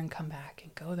go there and come back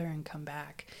and go there and come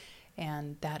back.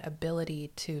 And that ability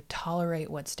to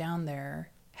tolerate what's down there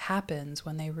happens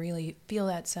when they really feel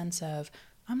that sense of,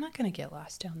 I'm not going to get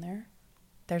lost down there.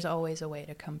 There's always a way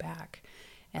to come back.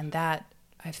 And that,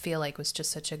 I feel like, was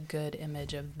just such a good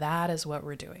image of that is what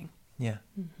we're doing. Yeah.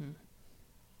 It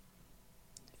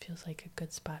feels like a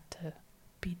good spot to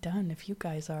be done if you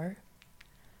guys are.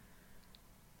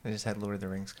 I just had Lord of the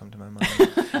Rings come to my mind.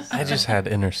 I just had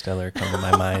Interstellar come to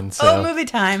my mind. So. Oh, movie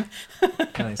time.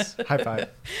 Nice. High five.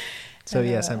 So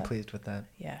yes, I'm pleased with that.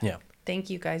 Yeah. Thank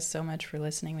you guys so much for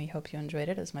listening. We hope you enjoyed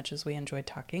it as much as we enjoyed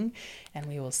talking, and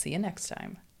we will see you next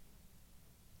time.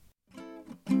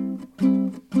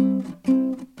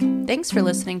 Thanks for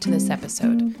listening to this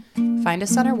episode. Find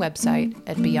us on our website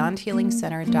at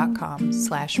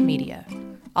beyondhealingcenter.com/media.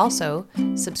 Also,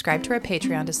 subscribe to our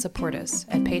Patreon to support us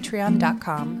at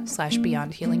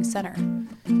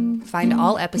patreon.com/beyondhealingcenter. Find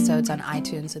all episodes on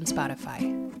iTunes and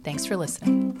Spotify. Thanks for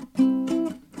listening.